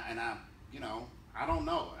 again, I don't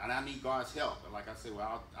know, and I need God's help. But like I said,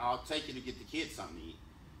 well, I'll take you to get the kids something to eat.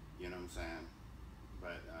 You know what I'm saying?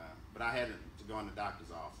 But I had to go in the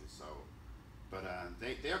doctor's office, so. But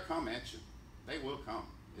they'll come at you. They will come.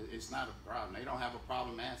 It's not a problem. They don't have a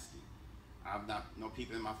problem asking. I've not no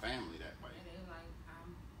people in my family that way. And they're like,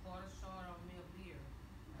 I'm quarter short on me a beer.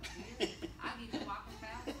 I need to walk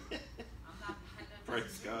fast. I'm not buying nothing.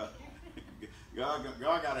 Praise God.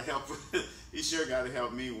 God got to help. He sure got to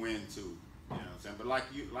help me win too. You know what I'm saying? But like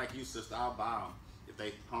you, sister, I'll buy them if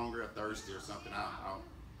they hungry or thirsty or something. I'll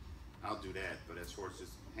do that. But as far as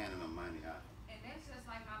just handing them money, and that's just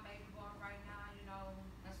like my baby boy right now.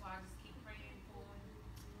 That's why I just keep praying for him,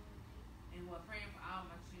 and praying for all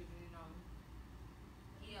my children.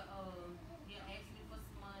 He'll ask me for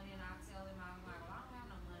some money, and I tell him, I'm like, well, I don't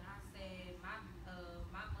have no money. I said my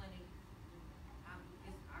money. I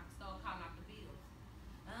start calling out the bills.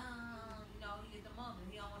 He get the mother.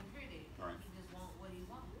 He don't want to hear that. Right. He just want what he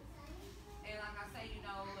wants. And like I say,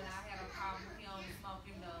 when I had a problem with him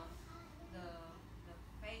smoking the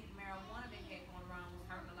fake marijuana that had going around was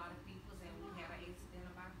hurting a lot of people, and we had an accident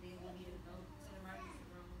about that when he had to go to the emergency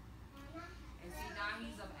room. And see, now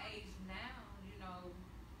he's of age now,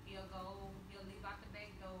 he'll leave out the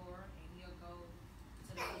back door, and he'll go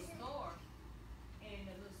to the little store. And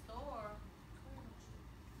the little store,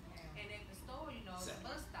 and at the store, it's a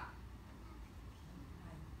bus stop.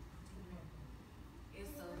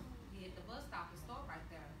 At the bus stop, the store right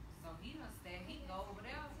there. So he understand, he go over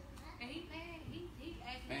there, and he asked me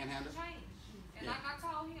to change. And like I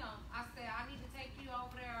told him, I said, I need to take you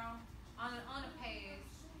over there on the underpass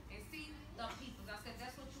and see the people. I said,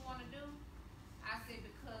 that's what you want to do? I said,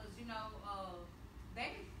 because,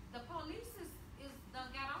 the police is done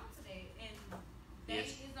got on to that, and they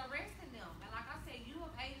is arresting them. And like I said, you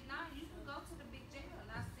of age 9, you can go to the big jail. And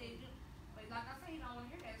I said, but like I said, he don't want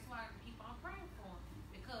to hear that. That's why I keep on praying for him,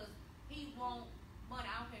 because he want money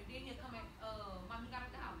out here. Then he'll come at, Mom, you got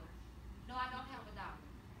 $1? No, I don't have $1.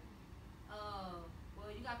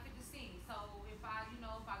 Well, you got 50 cents. So if I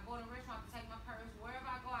go to a restaurant to take my purse, wherever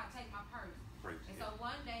I go, I take my purse. So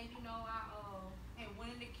one day, I had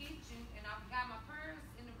went in the kitchen, and I got my purse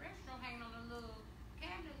in the restroom hanging on a little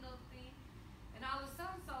cabinet, little thing. And all of a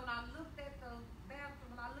sudden, when I looked at the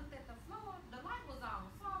bathroom, when I looked at the floor, the light was on.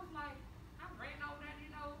 So I was like, I ran over there,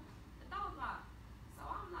 the door locked. So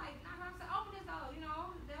I'm like, I said, open this door,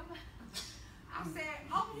 I said,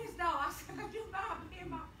 open this door. I said, you know I'm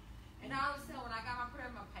in my. And all of a sudden, when I got my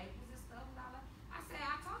purse, my papers and stuff, I said,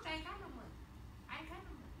 I told you I ain't got no money.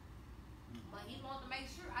 wanted to make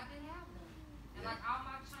sure I didn't have none. And like all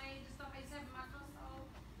my change and stuff, except in my console,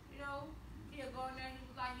 you know, he'll go in there, he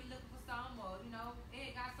was like, he looking for some, or, you know,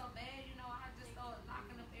 it got so bad, you know, I just started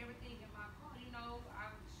locking up everything in my car, you know,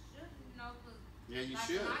 I shouldn't, you know, because. Yeah, you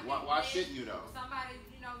should. Why shouldn't you, though? Somebody,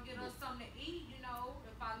 you know, get us something to eat, you know,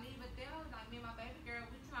 if I leave it there, like me and my baby girl,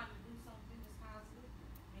 we trying to do something in this house,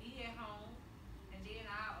 and he at home, and then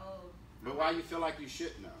But why you feel like you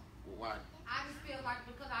shouldn't, though? Why? I just feel like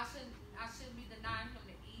because I shouldn't be denying him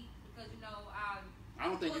to eat, because, you know, I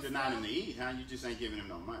don't think you're denying him to eat, huh? You just ain't giving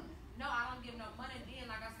him no money. No, I don't give no money. Then,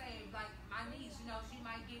 like I say, like my niece, you know, she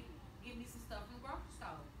might give me some stuff from the grocery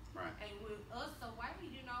store. Right. And with us away,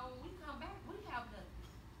 you know, we come back, we have nothing.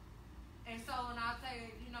 And so when I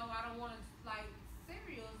say, you know, I don't want to like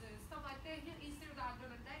cereals and stuff like that, he'll eat cereals out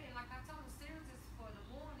during the day. And like I told him, cereals is for the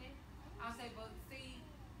morning. I say, but see,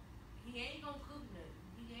 he ain't gonna cook nothing.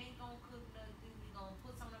 He ain't gonna cook nothing. He gonna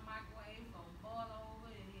put some in the microwave. He gonna boil over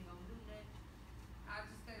it. He ain't gonna do that. I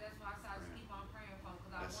just say that's why I say I just keep on praying for him,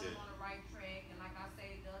 because I want him on the right track. And like I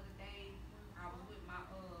said the other day, I was with my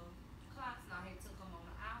class and I had took him on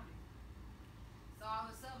the outing. So all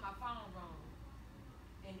of a sudden my phone rung.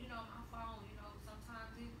 And you know, my phone, you know,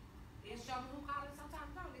 sometimes it show me who called it,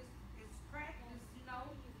 sometimes don't. It's cracked, you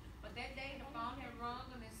know. But that day the phone had rung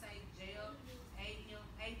and it say jail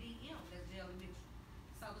ADM, that's jail Mitchell.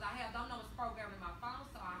 So cause I don't know what's programmed in my phone,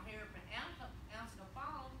 so I hear him answer the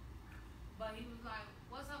phone. But he was like,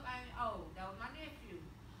 "What's up, Amy?" Oh, that was my nephew.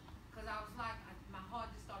 Cause I was like, my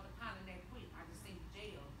heart just started pounding that quick. I just seen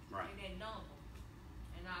jail in that number.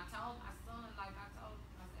 And I told my son, like I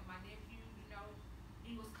said, my nephew, you know,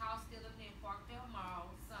 he was caught stealing in Parkdale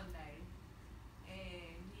Mall Sunday,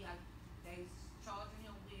 and they charging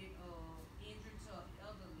him with injury to an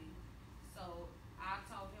elderly. So I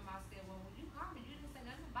told him, I said, well, when you called me, you didn't say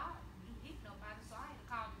nothing about it. You hit nobody, so I had to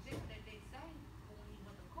call the jail that next day when he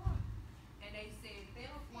went to court. And they said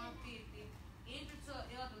theft $150, injury to an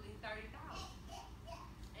elderly $30.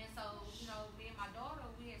 And so, you know, me and my daughter,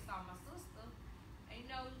 we had saw my sister, and you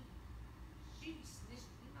know, she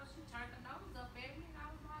turned her nose up at me, and I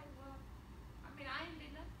was like, well, I mean, I ain't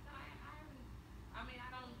did nothing.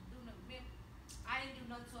 I didn't do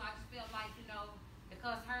nothing to her. I just felt like, you know,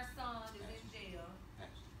 because her son is in jail.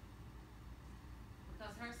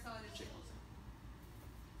 Because her son is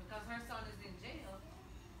in jail.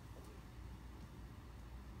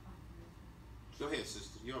 Go ahead,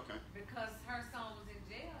 sister. You okay? Because her son was in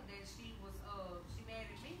jail, that she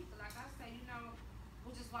mad at me. But like I say, you know,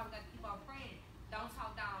 which is why we got to keep on praying. Don't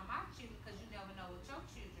talk down on my children, because you never know what your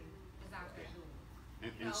children is out there doing.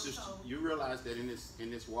 And sister, you realize that in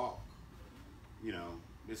this walk, you know,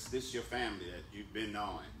 this your family that you've been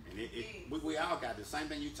knowing, and we all got the same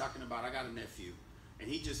thing you're talking about. I got a nephew, and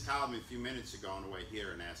he just called me a few minutes ago on the way here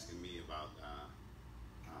and asking me about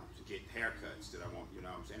to get haircuts that I want, you know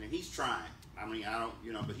what I'm saying? And he's trying. I mean, I don't,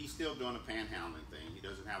 you know, but he's still doing the panhandling thing. He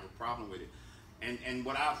doesn't have a problem with it. And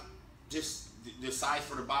what I've just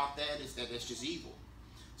deciphered about that is that that's just evil.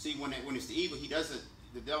 See, when it's the evil,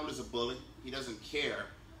 the devil is a bully. He doesn't care.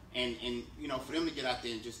 And you know, for them to get out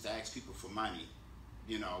there and just to ask people for money,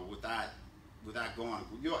 you know, without going,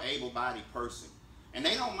 you're an able-bodied person. And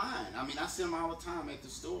they don't mind. I mean, I see them all the time at the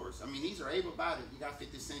stores. I mean, these are able-bodied. You got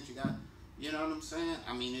 50 cents, you got, you know what I'm saying?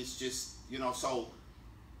 I mean, it's just, you know, so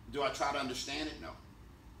do I try to understand it? No.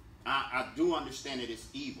 I do understand that it's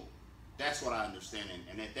evil. That's what I understand.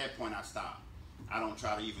 And at that point, I stop. I don't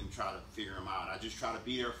try to figure them out. I just try to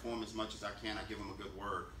be there for them as much as I can. I give them a good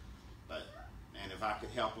word. And if I could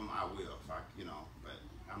help them, I will. But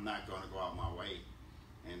I'm not going to go out my way.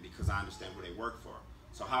 And because I understand who they work for.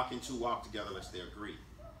 So how can two walk together unless they agree?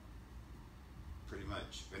 Pretty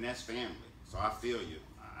much. And that's family. So I feel you.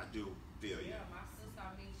 I do feel you. Yeah, my sister,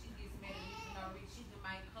 I mean, she gets mad at me. You know, she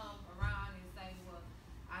might come around and say, well,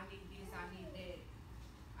 I need this, I need that.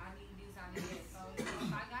 I need this, I need that. So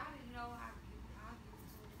if I got it, you know, I'll give it to her.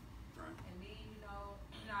 Right. And then, you know,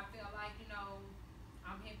 I feel like, you know,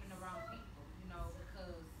 I'm helping the wrong people, you know,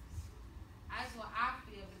 because that's what I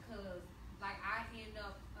feel, because like I end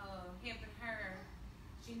up helping her.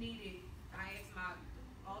 She needed, I asked my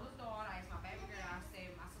oldest daughter, I asked my baby girl, I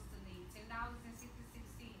said, my sister needs $10.66.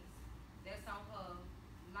 That's on her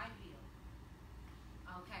light bill.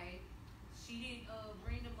 Okay. She didn't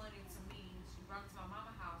bring the money to me. She brought it to my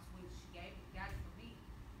mama's house, which she got it for me.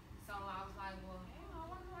 So I was like, well, hey, I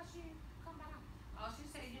wonder why she didn't come back. She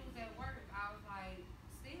said you was at work. I was like,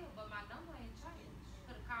 still, but my number ain't changed. She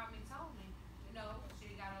could have called me and told me, you know,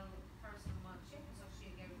 she got a person month check, so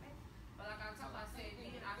she gave it back. But like I told her, I said,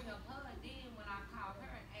 then I helped her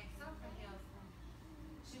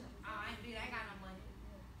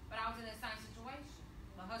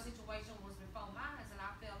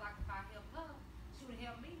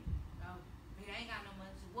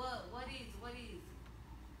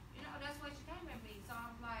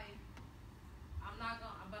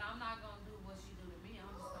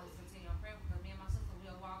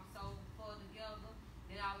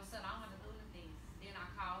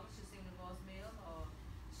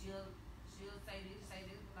she'll say this,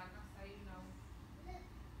 but like I say, you know,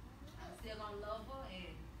 I'm still gonna love her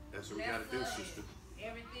and that's what we gotta do, sister.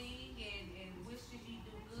 Everything and wish that you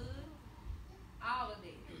do good, all of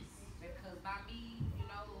that. Because by me, you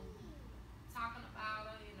know, talking about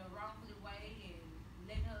her in a wrongful way and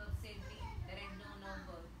letting her upset me, that ain't doing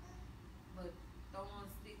nothing but throwing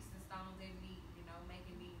sticks and stones at me, you know,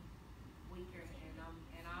 making me weaker.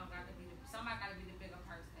 And I don't got to be somebody got to be the bigger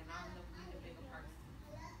person, and I'm gonna be the bigger person.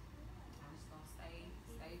 I'm just gonna stay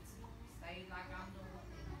like I'm doing,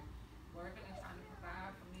 and working and trying to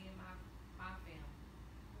provide for me and my family.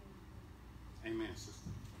 Amen, sister.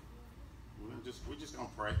 We're just gonna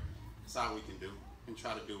pray. That's all we can do, and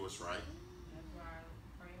try to do what's right. That's why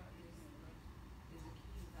prayer is a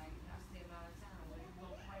key. Like I said all the time, when you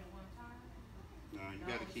gonna pray one time, no, you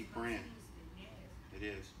got to keep praying. Yes. It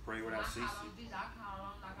is pray without ceasing. I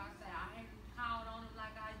call on, like I said, I haven't called on him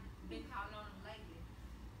like I've been calling on him lately,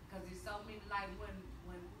 because there's so many, like when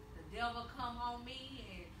the devil come on me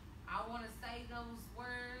and I want to say those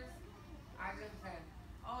words, I just say,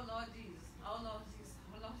 oh Lord Jesus, oh Lord Jesus,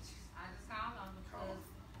 oh Lord Jesus. I just call on him because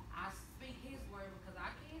I speak his word, because I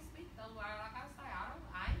can't speak those words. Like I say,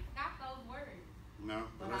 I ain't got those words. No,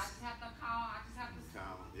 but I just have to call. I just have to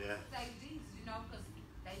yeah. say Jesus, you know, because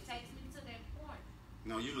they take me to that point.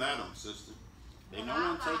 No, you let them, sister. They know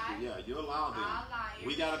when to take you. Yeah, you allow them.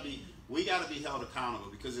 We gotta be held accountable,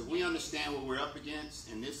 because if we understand what we're up against,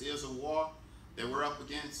 and this is a war that we're up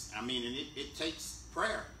against, I mean, and it takes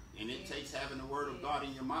prayer, and it takes having the word of God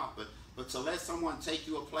in your mouth, but to let someone take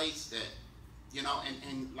you a place that, you know,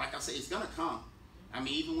 and like I say, it's gonna come. I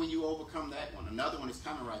mean, even when you overcome that one, another one is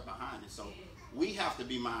coming right behind it. So we have to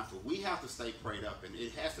be mindful. We have to stay prayed up, and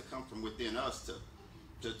it has to come from within us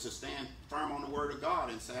to stand firm on the word of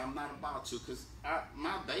God and say, I'm not about to, because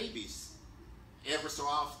my babies, ever so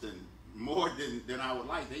often, more than I would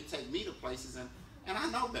like, they take me to places, and I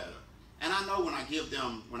know better. And I know when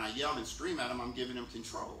I yell and scream at them, I'm giving them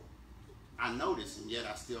control. I know this, and yet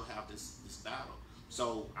I still have this battle.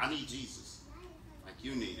 So I need Jesus, like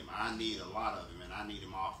you need him. I need a lot of him, and I need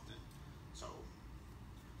him often. So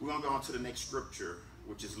we're going to go on to the next scripture,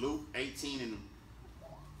 which is Luke 18 and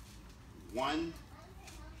 1.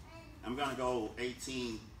 I'm going to go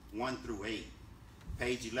 18, 1 through 8.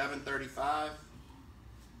 Page 1135.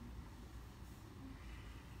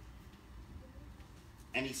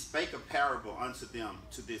 And he spake a parable unto them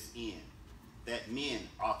to this end, that men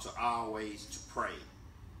ought to always to pray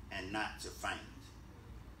and not to faint,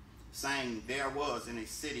 saying, there was in a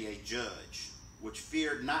city a judge, which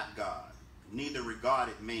feared not God, neither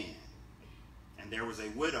regarded man. And there was a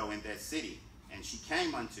widow in that city, and she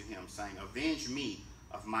came unto him, saying, avenge me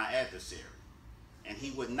of my adversary. And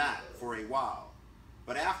he would not for a while.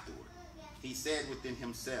 But afterward he said within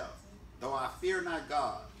himself, though I fear not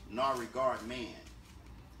God, nor regard man,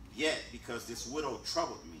 yet because this widow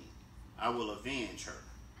troubled me, I will avenge her,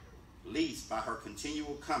 lest by her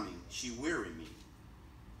continual coming she weary me.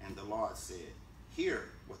 And the Lord said, hear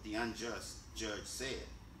what the unjust judge said.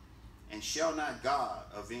 And shall not God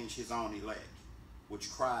avenge his own elect,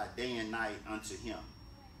 which cry day and night unto him,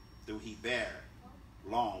 though he bear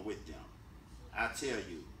long with them? I tell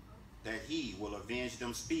you that he will avenge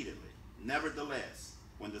them speedily. Nevertheless,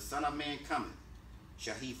 when the Son of Man cometh,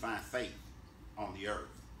 shall he find faith on the earth?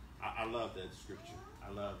 I love that scripture.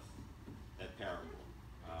 I love that parable.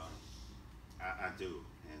 I do,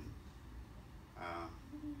 and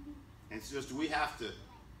it's just we have to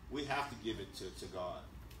give it to God.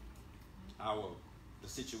 The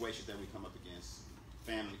situation that we come up against,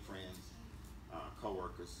 family, friends,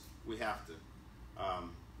 co-workers, we have to.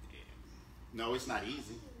 No, it's not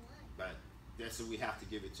easy, but that's what we have to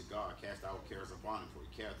give it to God. Cast our cares upon him, for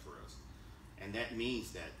he cares for us. And that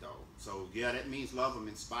means that, though. So, yeah, that means love him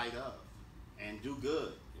in spite of. And do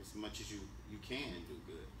good as much as you can do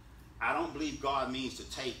good. I don't believe God means to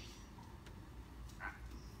take.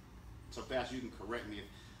 So, Pastor, you can correct me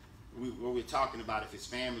if what we're talking about, if it's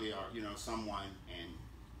family or, someone, and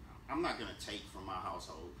I'm not going to take from my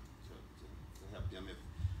household to help them. If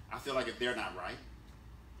I feel like if they're not right,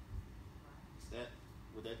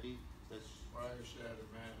 would that be? Well, you said a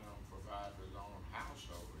man don't provide for his own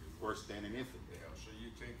household. Worse than an infidel. So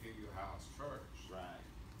you take care of your house first. Right.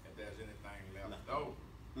 If there's anything left over,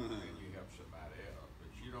 then you help somebody else.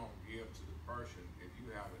 But you don't give to the person if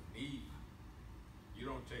you have a need. You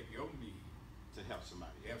don't take your need to help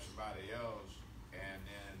somebody. Help somebody else, and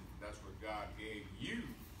then that's what God gave you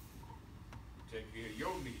to take care of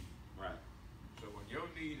your need. Right. So when your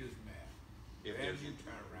need is met, then you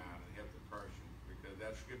turn around and help the person, because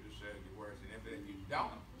that scripture says you're worse than if you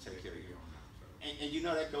don't take care of your own household. And you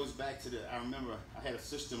know, that goes back to I remember I had a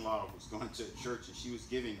sister-in-law who was going to a church, and she was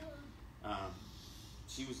giving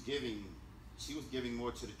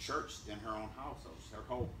more to the church than her own household. Her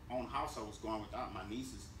whole own household was going without. My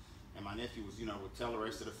nieces and my nephew would tell the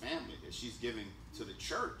rest of the family that she's giving to the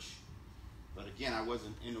church. But again, I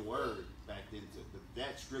wasn't in the Word back then.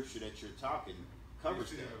 That scripture that you're talking covers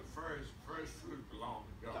that. First fruit belongs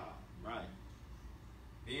to God. Right.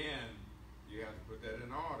 Then you have to put that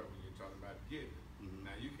in order when you're talking about giving. Mm-hmm.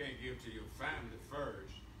 Now, you can't give to your family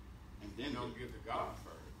first, and then don't give to God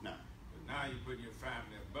first. No. But now you put your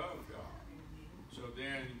family above God. So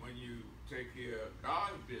then when you take care of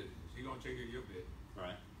God's business, He's going to take care of your business.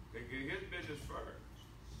 Right. Take care of His business first.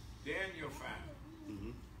 Then your family.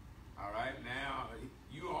 Mm-hmm. All right? Now,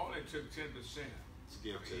 you only took 10%.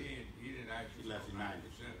 He didn't actually left you 90%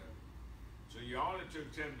 of it. So you only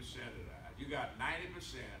took 10% of that. You got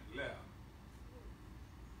 90% left.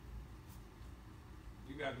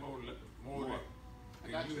 You got more than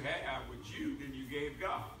you have with you than you gave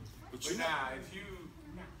God. But now, if you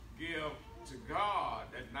give to God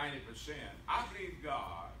that 90%, I believe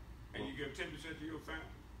God, and you give 10% to your family,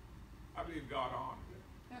 I believe God honored that.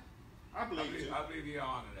 Yeah. I believe He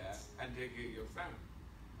honored that and take care of your family.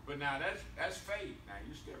 But now that's faith. Now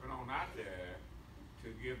you stepping on out there to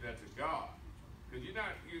give that to God. Because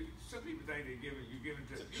some people think you're giving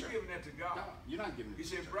that to God. No, you're not giving it He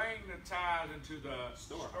said, bring the tithes into the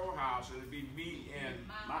storehouse and it'll be meat in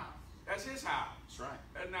my house. That's His house. That's right.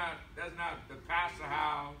 That's not the pastor's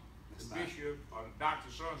house, the bishop, or the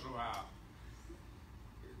Dr. So-and-so house.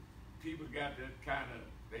 People got that kind of,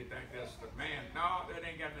 they think that's the man. No, that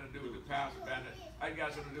ain't got nothing to do with the pastor. That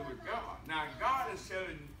got something to do with God. Now, God is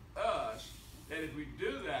telling us that if we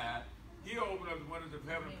do that, He'll open up the windows of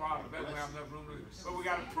heaven and pour out the blessing. We have enough room to do it. But we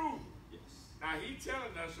got to prove Him. Yes. Now, He's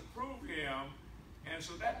telling us to prove Him, and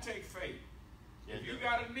so that takes faith. If you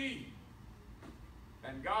got a need,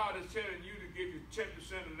 and God is telling you to give you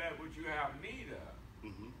 10% of that which you have need of,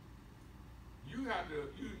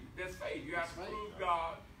 that's faith. You have to prove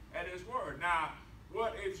God at His word. Now,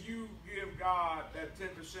 what if you give God that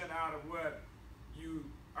 10% out of what you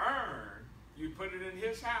earn, you put it in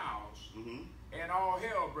His house, and all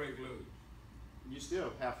hell break loose? You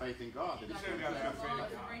still have faith in God. You still got to have faith in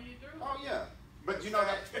God. Oh, yeah. But you know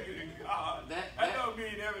that God. That don't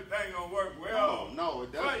mean everything gonna work well. No,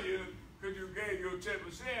 it doesn't. For you, because you gave your 10%.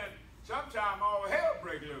 Sometime all hell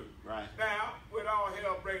break loose. Right. Now, with all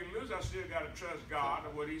hell breaking loose, I still got to trust God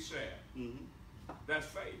and what He said. That's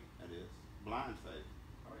faith. That is blind faith.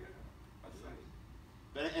 Oh yeah, that's faith.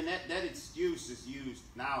 But and that excuse is used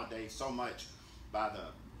nowadays so much by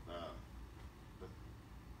the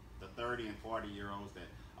 30 and 40-year-olds that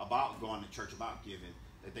about going to church, about giving,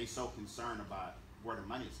 that they so concerned about where the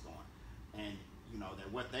money's going, and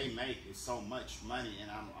that what they make is so much money. And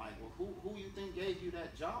I'm like, well, who you think gave you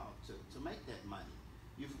that job to make that money?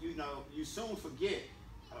 You soon forget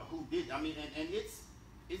who did. I mean, and it's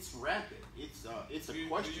rampant. It's a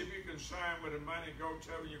question. Do you be concerned where the money go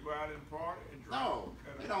to when you go out and party and drink? No,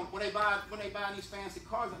 they don't. When they buy these fancy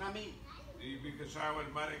cars, and I mean, do you be concerned where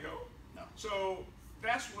the money go? No. So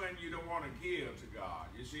that's when you don't want to give to God.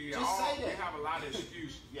 You see, say that. You have a lot of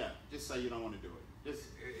excuses. Yeah, just say you don't want to do it.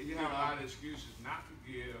 You have a lot of excuses not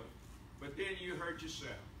to give, but then you hurt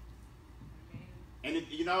yourself. And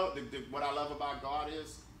what I love about God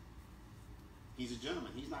is He's a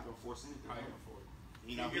gentleman. He's not going to force anything.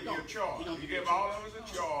 He give you a choice. He give all of us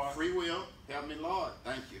a choice. Free will. Help me, Lord.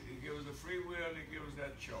 Thank you. He gives us the free will and He gives us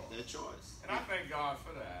that choice. That choice. And I thank God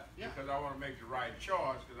for that. Yeah. Because I want to make the right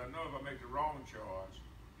choice. Because I know if I make the wrong choice,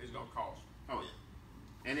 it's going to cost me. Oh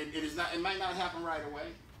yeah. And it is not. It might not happen right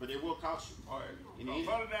away, but it will cost you. Oh,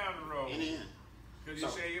 further down the road. In the end. Because you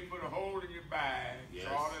say you put a hole in your bag, so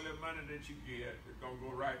all that little money that you get is going to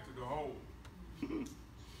go right through the hole.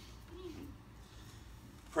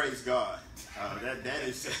 Praise God. That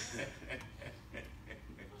is.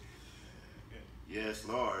 Yes,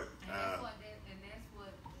 Lord. And that's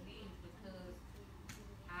what it means, because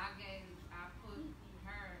I put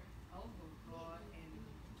her over God, and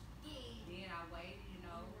then I waited,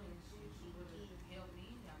 and she would have helped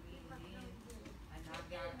me. I mean, and I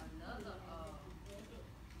got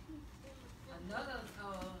another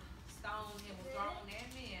stone that was thrown at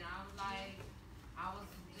me, and I was like, I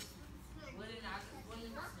just willing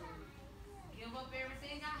to give up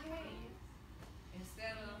everything I had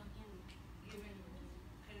instead of could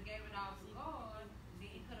have gave it all to God. Then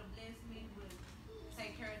He could have blessed me with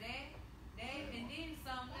take care of that, and then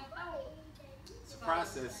some left over. It's a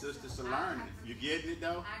process, sister. It's a learning. You getting it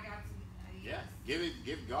though? I got to. Yeah,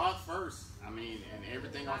 give God first. I mean, and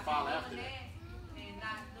everything will fall after that. And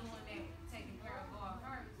not doing that, taking care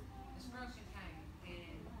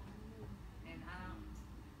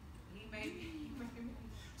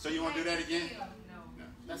So you want to do that again? No.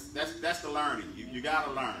 That's the learning. You got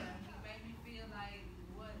to learn. It made me feel like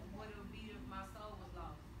what it would be if my soul was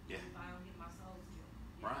lost. Yeah. If I don't get my soul still.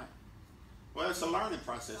 Yeah. Right. Well, it's a learning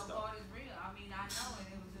process, so though. God is real. I mean, I know it.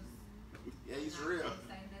 It was just. Yeah, He's real. I couldn't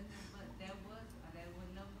say nothing, but that was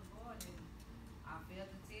number God, and I failed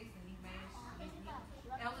the test, and He made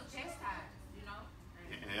that was a chastisement, you know.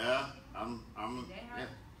 Yeah,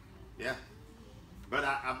 yeah. But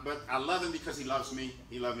I love Him because He loves me.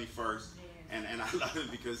 He loved me first, and I love Him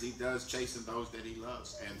because He does chasten those that He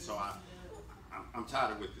loves. And so I'm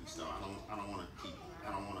tired of whipping stuff. I don't want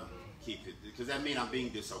to keep it, because that means I'm being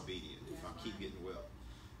disobedient if I keep getting whipped.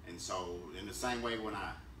 And so in the same way, when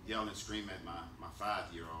I yell and scream at my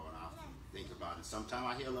 5-year-old, and I think about it, sometimes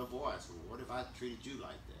I hear a little voice. Well, what if I treated you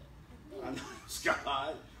like that? I know it's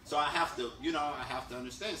God. So I have to, I have to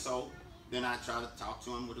understand. So then I try to talk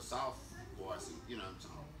to him with a soft voice,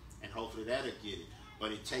 and hopefully that'll get it.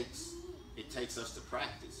 But it takes us to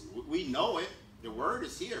practice. We know it. The word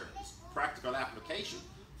is here. It's practical application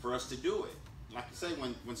for us to do it. Like I say,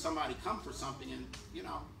 when somebody comes for something, and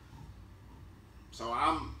so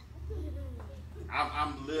I'm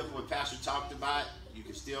living what Pastor talked about. You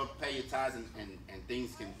can still pay your tithes, and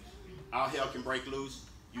things can, all hell can break loose.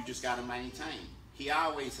 You just got to maintain. He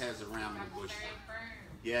always has a ram in the bush.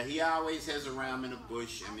 Yeah, He always has a ram in the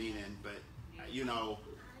bush. I mean, but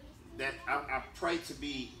that I pray to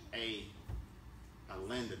be a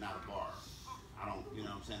lender, not a borrower. I don't, what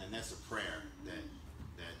I'm saying, and that's a prayer that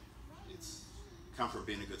it's come from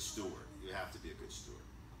being a good steward. You have to be a good steward.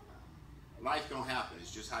 Life gonna happen.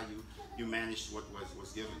 It's just how you manage what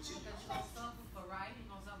was given to you.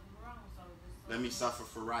 Let me suffer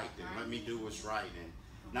for right, then. Let me do what's right. And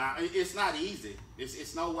now it's not easy.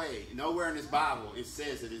 It's no way. Nowhere in this Bible it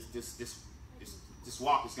says that this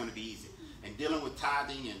walk is going to be easy. And dealing with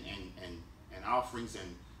tithing and offerings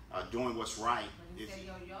and doing what's right. But He said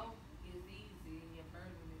your yoke is easy and your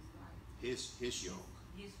burden is light. His yoke.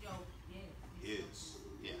 His yoke, yes. Is,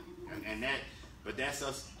 yeah. And that, but that's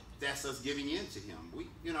us. That's us giving in to Him.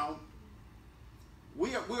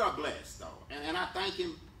 We are blessed though, and I thank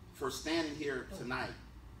Him for standing here tonight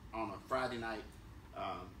on a Friday night,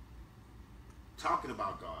 talking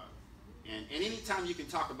about God. And anytime you can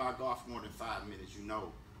talk about God for more than 5 minutes, you're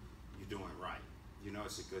doing right.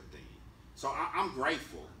 It's a good thing. So I'm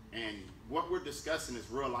grateful, and what we're discussing is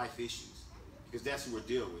real life issues, because that's what we're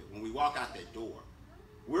dealing with. When we walk out that door,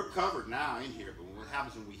 we're covered now in here, but what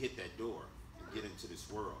happens when we hit that door and get into this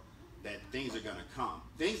world? That things are going to come.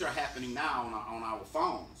 Things are happening now on our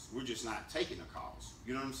phones. We're just not taking the calls.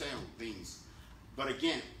 You know what I'm saying? Things. But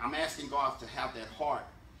again, I'm asking God to have that heart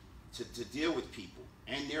to deal with people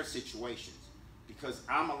and their situations, because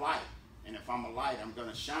I'm a light. And if I'm a light, I'm going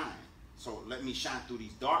to shine. So let me shine through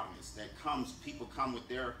these darkness that comes. People come with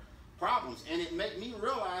their problems. And it make me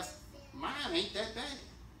realize mine ain't that bad.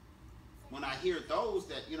 When I hear those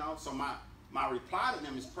that, so my reply to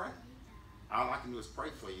them is pray. All I can do is pray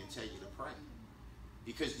for you and tell you to pray.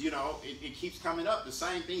 Because, it keeps coming up. The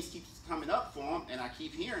same things keep coming up for them, and I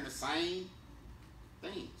keep hearing the same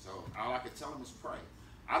thing. So all I can tell them is pray.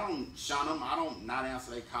 I don't shun them. I don't not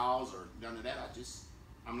answer their calls or none of that.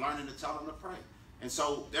 I'm learning to tell them to pray. And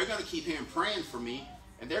so they're going to keep hearing praying for me,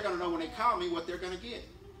 and they're going to know when they call me what they're going to get.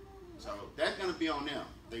 So that's going to be on them.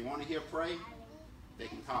 If they want to hear pray, they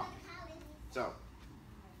can call me. So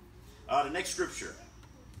the next scripture.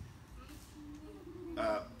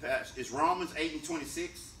 It's Romans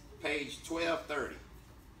 8:26, page 1230.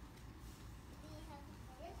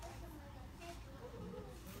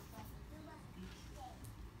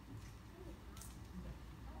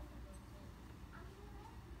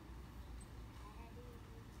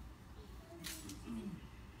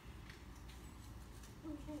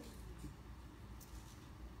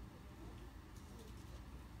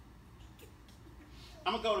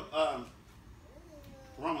 I'm going to go to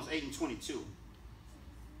Romans 8:22.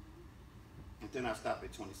 And then I stop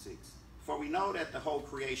at 26. For we know that the whole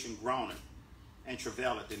creation groaneth and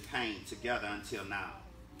travaileth in pain together until now.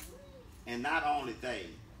 And not only they,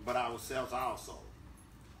 but ourselves also,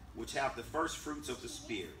 which have the first fruits of the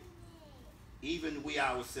Spirit, even we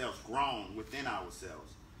ourselves groan within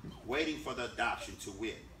ourselves, waiting for the adoption, to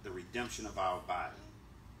wit, the redemption of our body.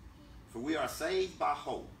 For we are saved by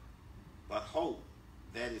hope, but hope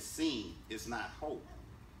that is seen is not hope.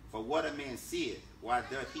 For what a man seeth, why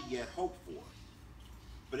doth he yet hope for?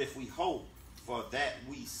 But if we hope for that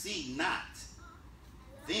we see not,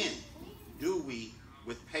 then do we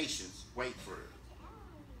with patience wait for it.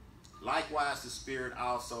 Likewise the Spirit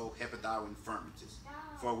also helpeth our infirmities,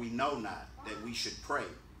 for we know not that we should pray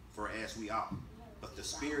for as we ought. but the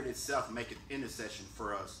Spirit itself maketh intercession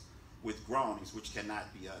for us with groanings which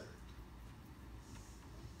cannot be uttered.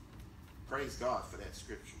 Praise God for that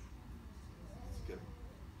scripture. It's good.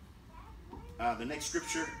 The next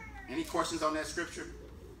scripture, any questions on that scripture?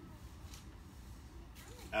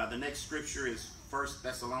 The next scripture is 1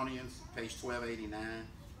 Thessalonians, page 1289.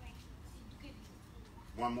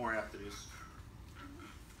 One more after this.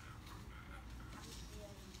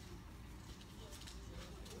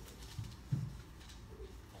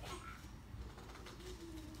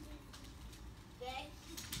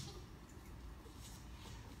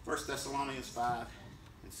 First Thessalonians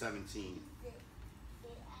 5:17.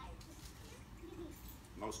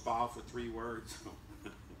 Most powerful 3 words.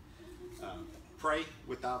 Pray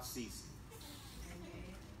without ceasing.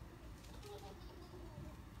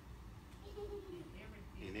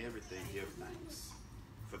 In everything give thanks,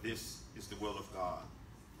 for this is the will of God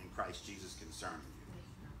in Christ Jesus concerning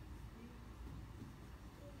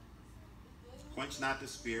you. Quench not the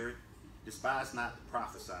spirit, despise not the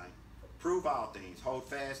prophesying. Prove all things, hold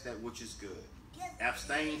fast that which is good.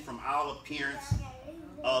 Abstain from all appearance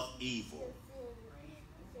of evil.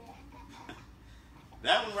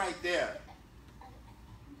 That one right there.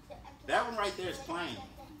 That one right there is plain.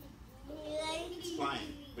 It's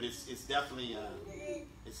plain, but it's definitely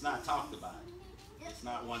it's not talked about. It's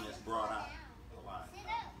not one that's brought out a lot.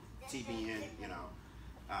 TBN, you know.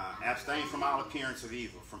 Abstain from all appearance of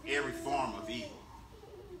evil, from every form of evil.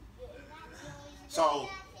 So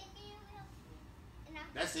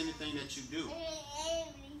that's anything that you do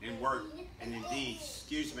in work and in deeds.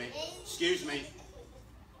 Excuse me.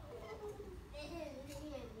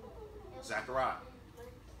 Zachariah,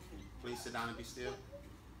 please sit down and be still.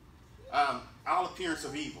 All appearance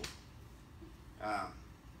of evil.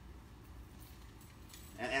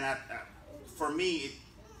 And for me,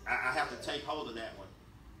 I have to take hold of that one.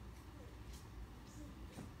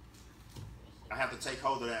 I have to take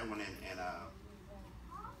hold of that one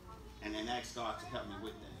and then ask God to help me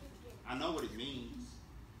with that. I know what it means,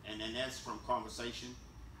 and then that's from conversation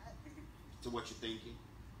to what you're thinking.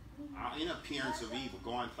 In appearance of evil,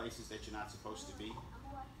 going places that you're not supposed to be,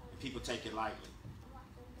 and people take it lightly,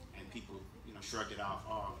 and people, you know, shrug it off,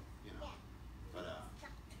 you know. But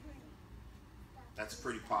that's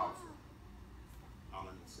pretty powerful all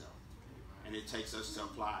in itself, and it takes us to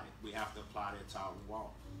apply it. We have to apply that to our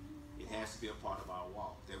walk. It has to be a part of our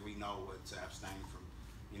walk that we know what to abstain from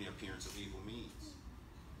any appearance of evil means,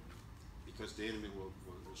 because the enemy will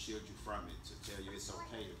shield you from it to tell you it's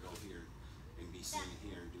okay to go here and be seen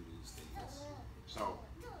here and do these things. So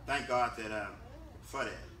thank God that for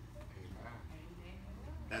that.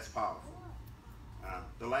 That's powerful.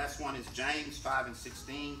 The last one is James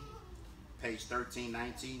 5:16, page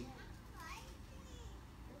 1319.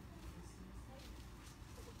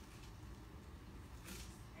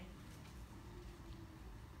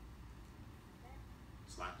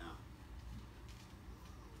 Slide down.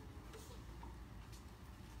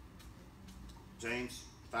 James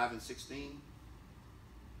 5:16.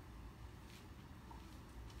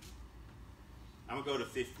 I'm going to go to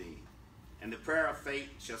 15. And the prayer of faith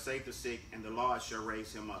shall save the sick, and the Lord shall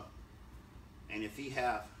raise him up. And if he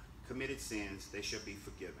have committed sins, they shall be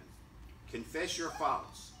forgiven. Confess your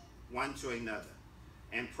faults one to another,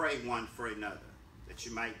 and pray one for another, that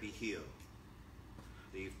you might be healed.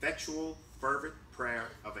 The effectual, fervent prayer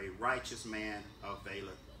of a righteous man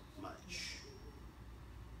availeth much.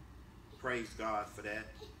 Praise God for that.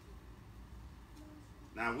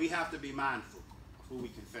 Now we have to be mindful of who we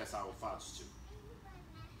confess our faults to.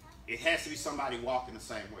 It has to be somebody walking the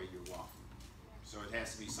same way you're walking. So it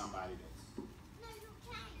has to be somebody that's,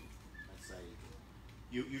 let's say,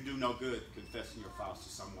 you do no good confessing your faults to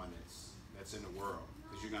someone that's in the world,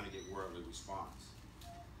 because you're going to get worldly response.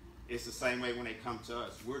 It's the same way when they come to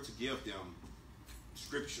us. We're to give them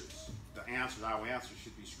scriptures. The answers, our answer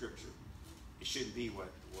should be scripture. It shouldn't be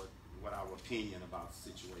what our opinion about the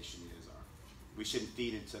situation is. We shouldn't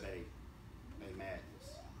feed into their madness.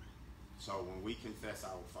 So when we confess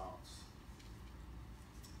our faults,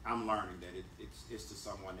 I'm learning that it's to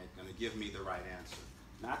someone that's going to give me the right answer.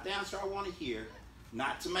 Not the answer I want to hear,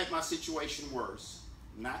 not to make my situation worse,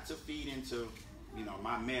 not to feed into, you know,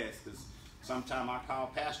 my mess, because sometimes I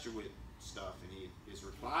call pastor with stuff, and his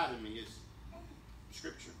reply to me is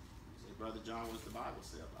scripture. I say, Brother John, what's the Bible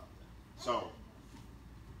say about that? So,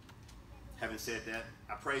 having said that,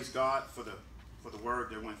 I praise God for the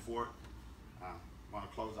word that went forth. I want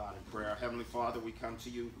to close out in prayer. Heavenly Father, we come to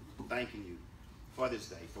you thanking you for this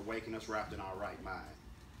day, for waking us wrapped in our right mind,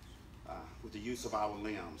 with the use of our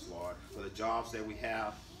limbs, Lord, for the jobs that we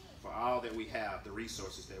have, for all that we have, the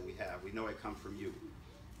resources that we have. We know it comes from you.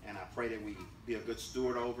 And I pray that we be a good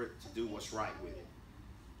steward over it to do what's right with it.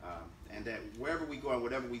 And that wherever we go and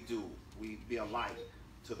whatever we do, we be a light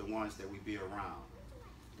to the ones that we be around.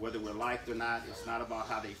 Whether we're liked or not, it's not about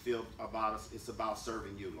how they feel about us. It's about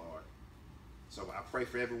serving you, Lord. So I pray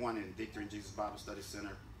for everyone in Victory in Jesus Bible Study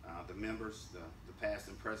Center, the members, the past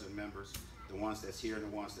and present members, the ones that's here and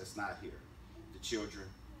the ones that's not here, the children,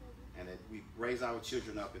 and that we raise our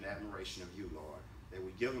children up in admiration of you, Lord, that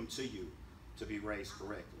we give them to you to be raised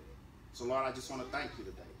correctly. So, Lord, I just want to thank you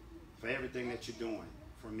today for everything that you're doing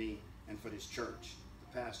for me and for this church,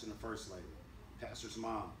 the pastor and the first lady, pastor's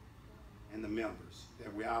mom, and the members,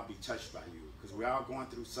 that we all be touched by you, because we're all going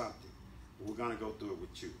through something, but we're going to go through it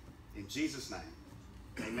with you. In Jesus' name,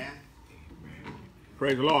 amen.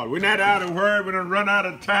 Praise the Lord. We're not out of word. We're going to run out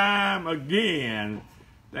of time again.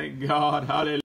 Thank God. Hallelujah.